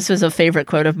 This was a favorite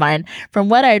quote of mine. From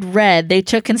what I'd read, they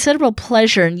took considerable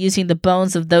pleasure in using the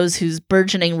bones of those whose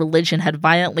burgeoning religion had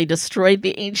violently destroyed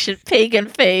the ancient pagan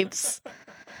faiths.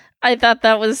 I thought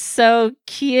that was so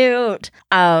cute.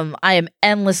 I am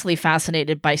endlessly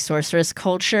fascinated by sorceress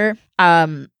culture.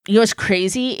 You know what's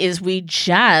crazy is we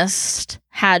just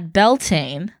had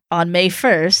Beltane on May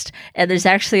 1st, and there's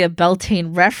actually a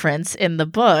Beltane reference in the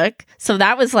book. So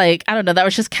that was like, I don't know, that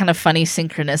was just kind of funny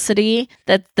synchronicity.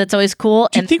 That's always cool.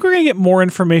 Do you think we're going to get more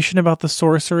information about the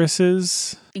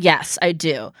sorceresses? Yes, I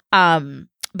do.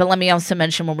 But let me also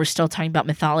mention, when we're still talking about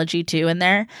mythology too in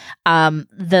there,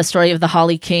 the story of the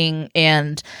Holly King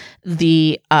and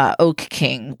the Oak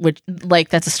King, which, like,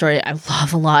 that's a story I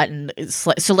love a lot. And it's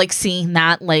like, so like seeing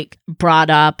that like brought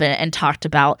up and talked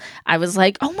about, I was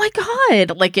like, oh my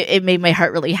God, like it made my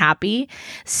heart really happy.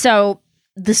 So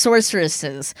the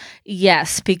sorceresses,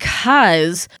 yes,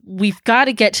 because we've got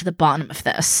to get to the bottom of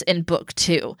this in book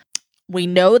 2. We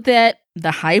know that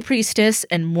the High Priestess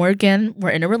and Morgan were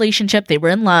in a relationship. They were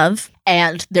in love.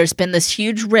 And there's been this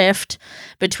huge rift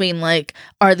between, like,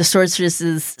 are the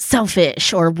sorceresses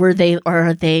selfish, or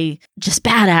are they just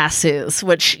badasses?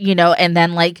 Which, you know, and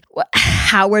then, like,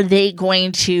 how are they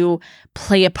going to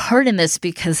play a part in this?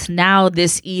 Because now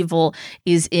this evil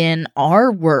is in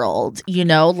our world, you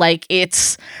know, like,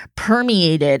 it's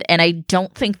permeated. And I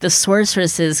don't think the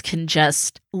sorceresses can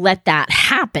just let that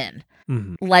happen.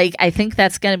 Like, I think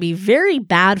that's going to be very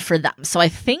bad for them. So I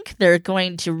think they're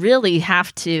going to really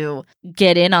have to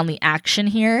get in on the action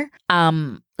here.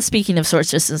 Speaking of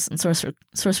sorceresses and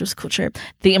sorceress culture,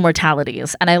 the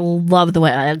immortalities. And I love the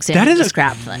way Alexandra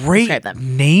described them. Great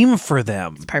name for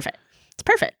them. It's perfect. It's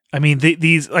perfect. I mean,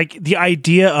 these, like, the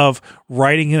idea of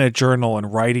writing in a journal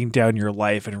and writing down your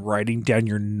life and writing down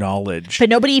your knowledge. But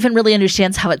nobody even really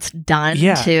understands how it's done,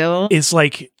 too. It's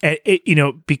like, it, you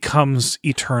know, becomes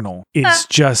eternal. It's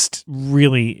just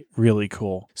really, really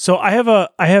cool. So I have a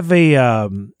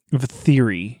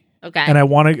theory. Okay. And I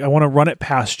want to run it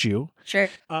past you. Sure.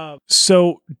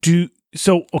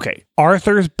 Okay,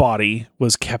 Arthur's body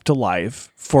was kept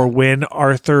alive for when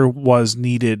Arthur was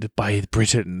needed by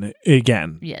Britain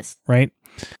again. Yes. Right?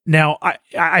 Now,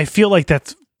 I feel like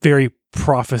that's very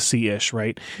prophecy-ish,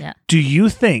 right? Yeah. Do you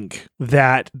think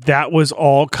that was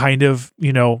all kind of,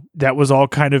 you know, that was all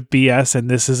kind of BS, and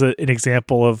this is an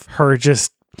example of her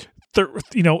just,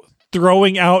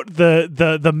 throwing out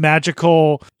the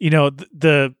magical, you know,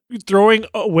 the throwing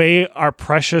away our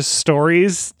precious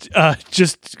stories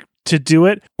just to do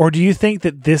it? Or do you think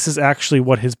that this is actually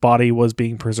what his body was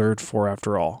being preserved for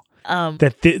after all?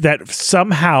 That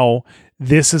somehow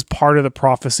this is part of the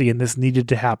prophecy and this needed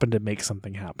to happen to make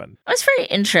something happen. It's very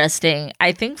interesting.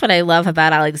 I think what I love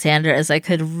about Alexandra is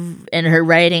in her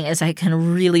writing, is I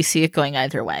can really see it going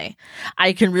either way.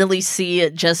 I can really see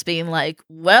it just being like,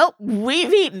 well,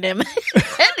 we've eaten him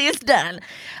and he's done.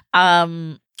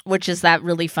 Which is that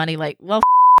really funny, like, well,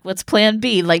 what's plan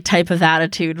B, like, type of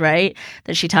attitude, right?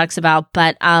 That she talks about.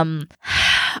 But,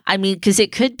 I mean, because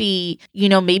it could be, you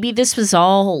know, maybe this was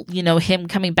all, you know, him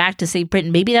coming back to save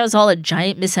Britain. Maybe that was all a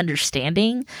giant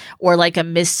misunderstanding or like a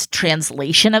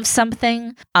mistranslation of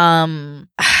something.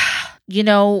 You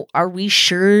know, are we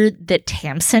sure that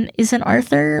Tamsin isn't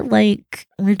Arthur? Like,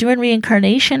 we're doing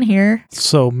reincarnation here.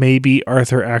 So maybe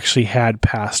Arthur actually had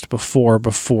passed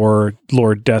before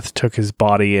Lord Death took his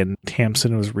body and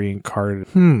Tamsin was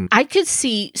reincarnated. I could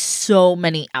see so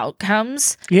many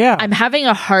outcomes. Yeah. I'm having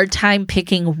a hard time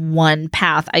picking one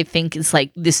path. I think it's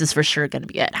like, this is for sure going to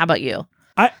be it. How about you?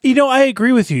 I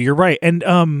agree with you. You're right.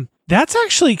 And that's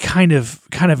actually kind of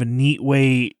a neat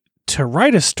way to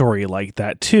write a story like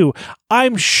that too.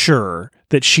 I'm sure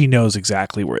that she knows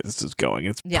exactly where this is going.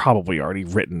 It's probably already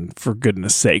written, for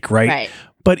goodness sake, right? Right.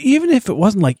 But even if it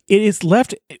wasn't, like, it is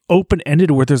left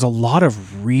open-ended where there's a lot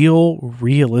of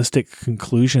realistic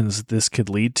conclusions this could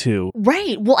lead to.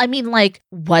 Right. Well, I mean, like,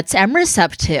 what's Emrys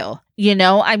up to? You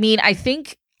know, I mean, I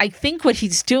think what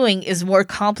he's doing is more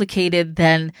complicated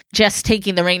than just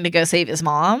taking the ring to go save his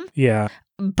mom. Yeah.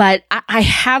 But I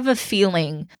have a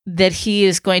feeling that he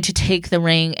is going to take the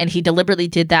ring, and he deliberately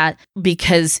did that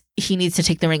because he needs to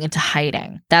take the ring into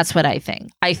hiding. That's what I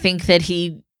think. I think that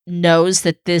he knows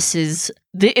that this is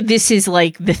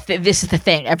like this is the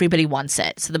thing. Everybody wants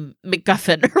it. So the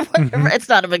MacGuffin or whatever. Mm-hmm. It's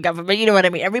not a MacGuffin, but you know what I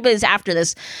mean. Everybody's after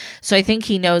this. So I think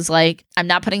he knows, like, I'm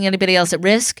not putting anybody else at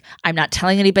risk. I'm not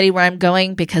telling anybody where I'm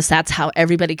going because that's how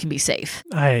everybody can be safe.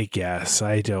 I guess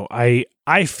I don't.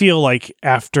 I feel like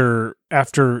after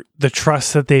after the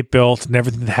trust that they built and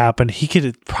everything that happened, he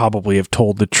could probably have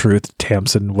told the truth to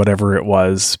Tamsin, whatever it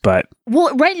was. But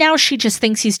well, right now she just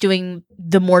thinks he's doing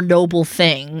the more noble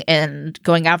thing and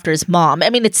going after his mom.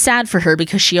 I mean, it's sad for her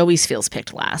because she always feels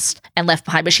picked last and left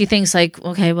behind. But she thinks like,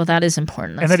 okay, well, that is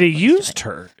important. And that he used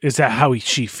her. Is that how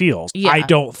she feels? Yeah. I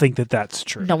don't think that that's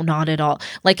true. No, not at all.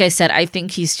 Like I said, I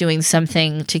think he's doing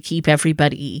something to keep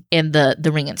everybody in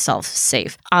the ring itself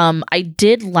safe. I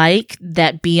did like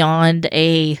that beyond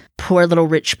a poor little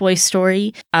rich boy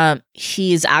story,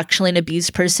 he is actually an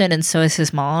abused person, and so is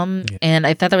his mom. Yeah. And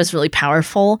I thought that was really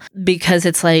powerful because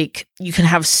it's like you can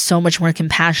have so much more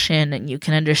compassion and you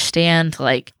can understand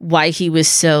like why he was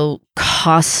so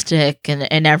caustic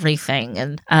and everything.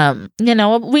 And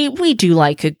we do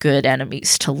like a good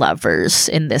enemies to lovers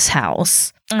in this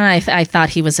house. And I thought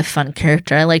he was a fun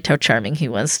character. I liked how charming he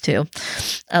was too.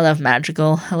 I love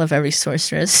Madrigal. I love every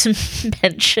sorceress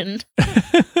mentioned.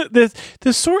 The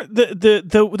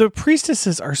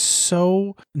priestesses are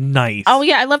so nice. Oh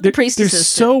yeah, I love the priestesses. They're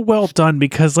so well done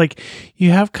because like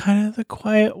you have kind of the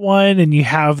quiet one and you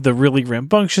have the really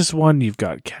rambunctious one. You've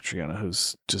got Catriona,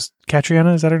 who's just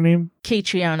Catriona, is that her name?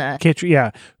 Catriona.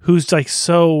 Yeah, who's like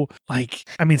so like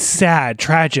sad,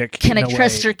 tragic. Can I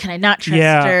trust her? Can I not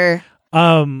trust her?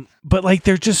 But like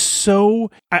they're just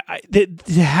so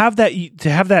to have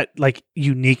that like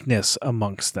uniqueness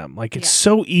amongst them. Like it's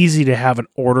so easy to have an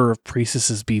order of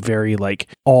priestesses be very like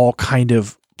all kind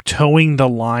of towing the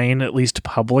line, at least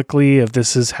publicly, of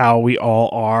this is how we all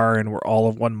are and we're all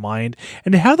of one mind,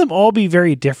 and to have them all be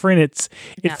very different,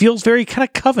 it feels very kind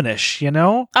of Covenish, you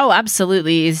know? Oh,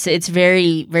 absolutely. It's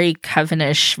very, very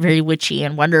Covenish, very witchy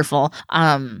and wonderful.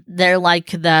 They're like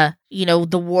the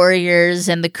warriors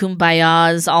and the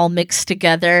kumbayas all mixed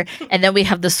together, and then we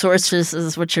have the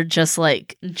sorceresses, which are just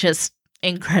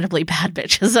incredibly bad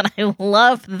bitches, and I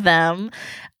love them.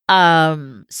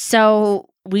 So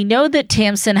we know that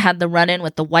Tamsin had the run-in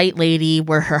with the white lady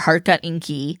where her heart got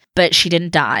inky, but she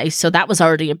didn't die. So that was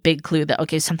already a big clue that,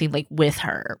 okay, something like with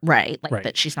her, right? Like right.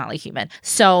 That she's not like human.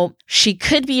 So she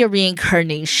could be a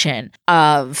reincarnation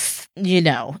of,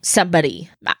 somebody,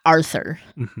 Arthur,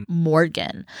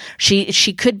 Morgan.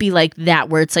 She could be like that,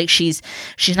 where it's like she's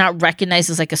not recognized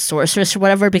as like a sorceress or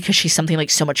whatever because she's something like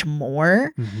so much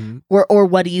more. Mm-hmm. Or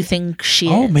what do you think she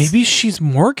is? Oh, maybe she's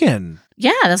Morgan.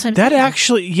 Yeah, that's what I'm saying. That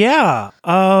actually, yeah.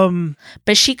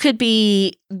 But she could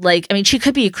be she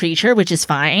could be a creature, which is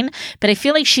fine, but I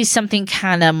feel like she's something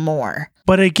kind of more.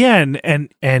 But again,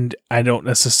 and I don't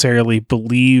necessarily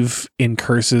believe in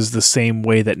curses the same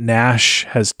way that Nash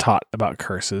has taught about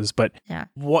curses, but yeah.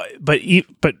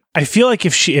 But I feel like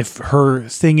if her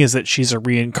thing is that she's a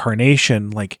reincarnation,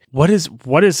 like what is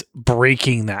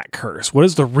breaking that curse? What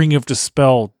does the Ring of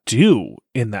Dispel do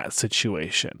in that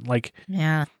situation? Like,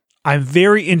 yeah. I'm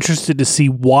very interested to see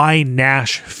why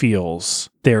Nash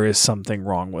feels there is something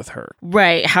wrong with her.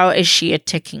 Right. How is she a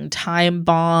ticking time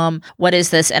bomb? What is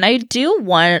this? And I do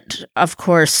want, of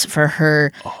course, for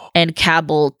her and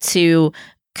Cabell to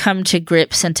come to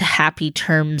grips and to happy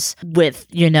terms with,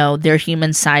 their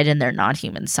human side and their not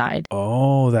human side.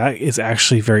 Oh, that is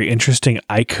actually very interesting.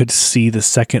 I could see the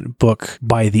second book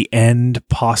by the end,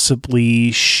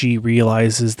 possibly she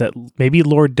realizes that maybe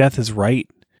Lord Death is right.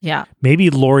 Yeah.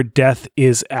 Maybe Lord Death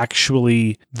is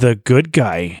actually the good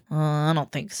guy. I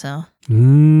don't think so.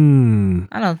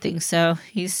 I don't think so.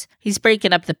 He's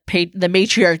breaking up the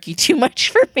matriarchy too much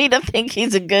for me to think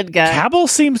he's a good guy. Cabell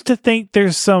seems to think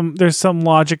there's some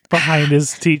logic behind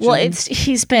his teaching. Well,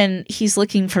 he's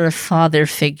looking for a father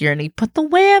figure, and he put the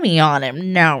whammy on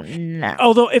him. No.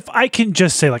 Although, if I can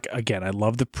just say, like, again, I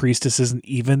love the priestesses, and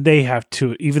even they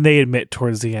admit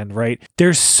towards the end, right?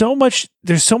 There's so much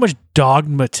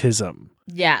dogmatism.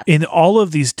 Yeah. In all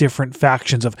of these different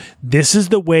factions of this is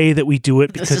the way that we do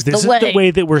it because this is the way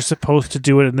that we're supposed to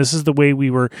do it, and this is the way we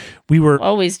were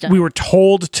always done. We were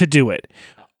told to do it.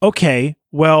 Okay,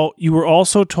 well, you were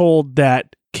also told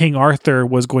that King Arthur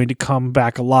was going to come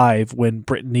back alive when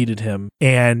Britain needed him,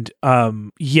 and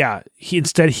he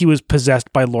was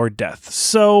possessed by Lord Death.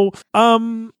 So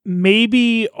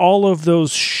maybe all of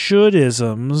those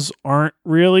should-isms aren't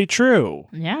really true.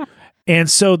 Yeah.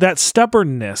 And so that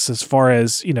stubbornness, as far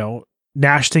as,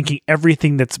 Nash thinking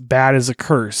everything that's bad is a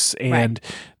curse, and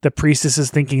the priestesses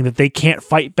thinking that they can't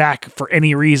fight back for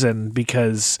any reason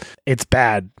because it's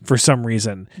bad for some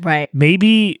reason. Right.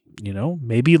 Maybe,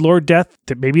 maybe Lord Death,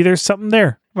 maybe there's something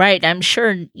there. Right. I'm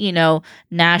sure,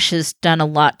 Nash has done a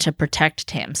lot to protect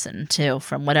Tamsin, too,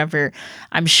 from whatever.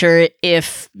 I'm sure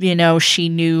if, she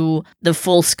knew the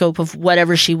full scope of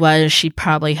whatever she was, she'd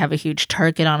probably have a huge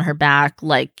target on her back.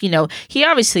 Like, he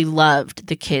obviously loved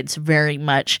the kids very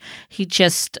much. He's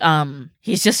just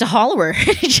a follower.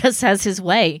 He just has his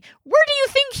way. Where do you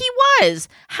think he was?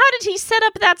 How did he set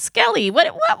up that skelly?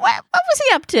 What was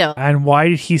he up to? And why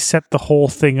did he set the whole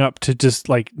thing up to just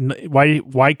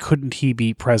why couldn't he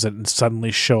be present and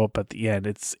suddenly show up at the end?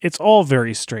 It's all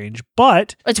very strange,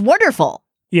 but it's wonderful.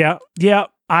 Yeah.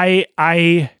 I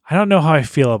don't know how I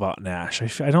feel about Nash.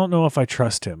 I don't know if I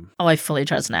trust him. Oh, I fully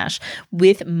trust Nash.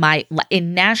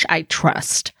 In Nash, I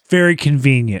trust. Very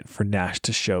convenient for Nash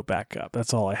to show back up.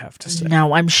 That's all I have to say.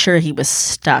 No, I'm sure he was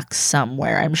stuck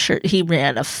somewhere. I'm sure he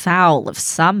ran afoul of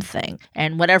something.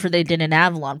 And whatever they did in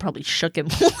Avalon probably shook him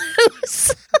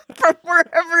loose from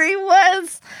wherever he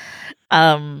was.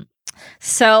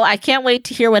 So I can't wait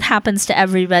to hear what happens to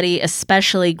everybody,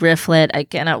 especially Grifflet. I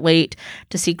cannot wait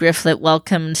to see Grifflet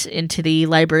welcomed into the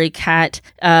Library Cat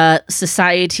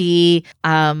Society.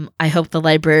 I hope the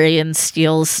librarian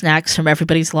steals snacks from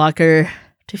everybody's locker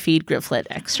to feed Grifflet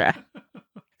extra.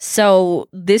 So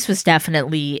this was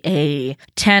definitely a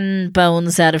 10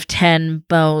 bones out of 10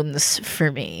 bones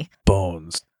for me.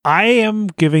 Bones. I am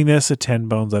giving this a 10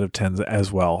 bones out of 10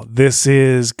 as well. This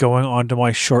is going on to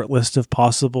my short list of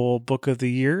possible book of the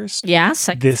years. Yes,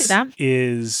 I can see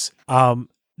that.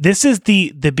 This is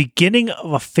the beginning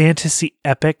of a fantasy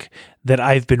epic that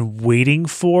I've been waiting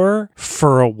for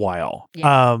a while.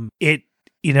 Yeah.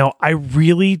 I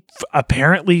really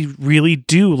apparently really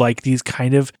do like these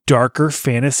kind of darker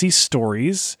fantasy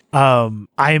stories.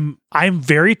 I'm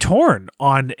very torn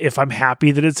on if I'm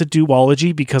happy that it's a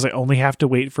duology because I only have to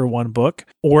wait for one book,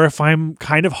 or if I'm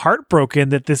kind of heartbroken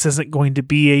that this isn't going to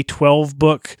be a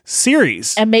 12-book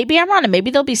series. And maybe I'm wrong. Maybe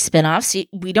there'll be spinoffs.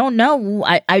 We don't know.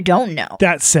 I don't know.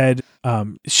 That said,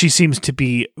 she seems to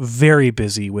be very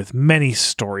busy with many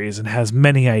stories and has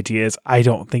many ideas. I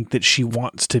don't think that she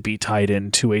wants to be tied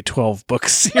into a 12-book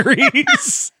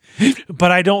series.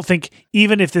 But I don't think,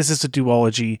 even if this is a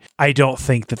duology, I don't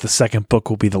think that the second book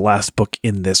will be the last book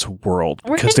in this world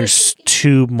because there's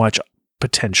too much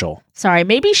potential. Sorry,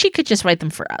 maybe she could just write them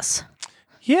for us.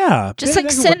 Yeah. Just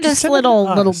send us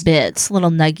little bits, little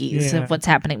nuggies of what's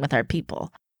happening with our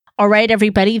people. All right,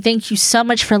 everybody, thank you so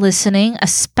much for listening. A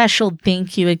special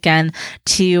thank you again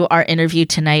to our interview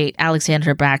tonight,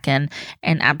 Alexandra Bracken.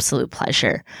 An absolute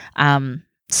pleasure.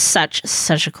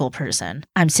 Such a cool person.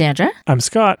 I'm Sandra. I'm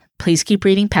Scott. Please keep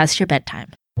reading past your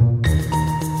bedtime.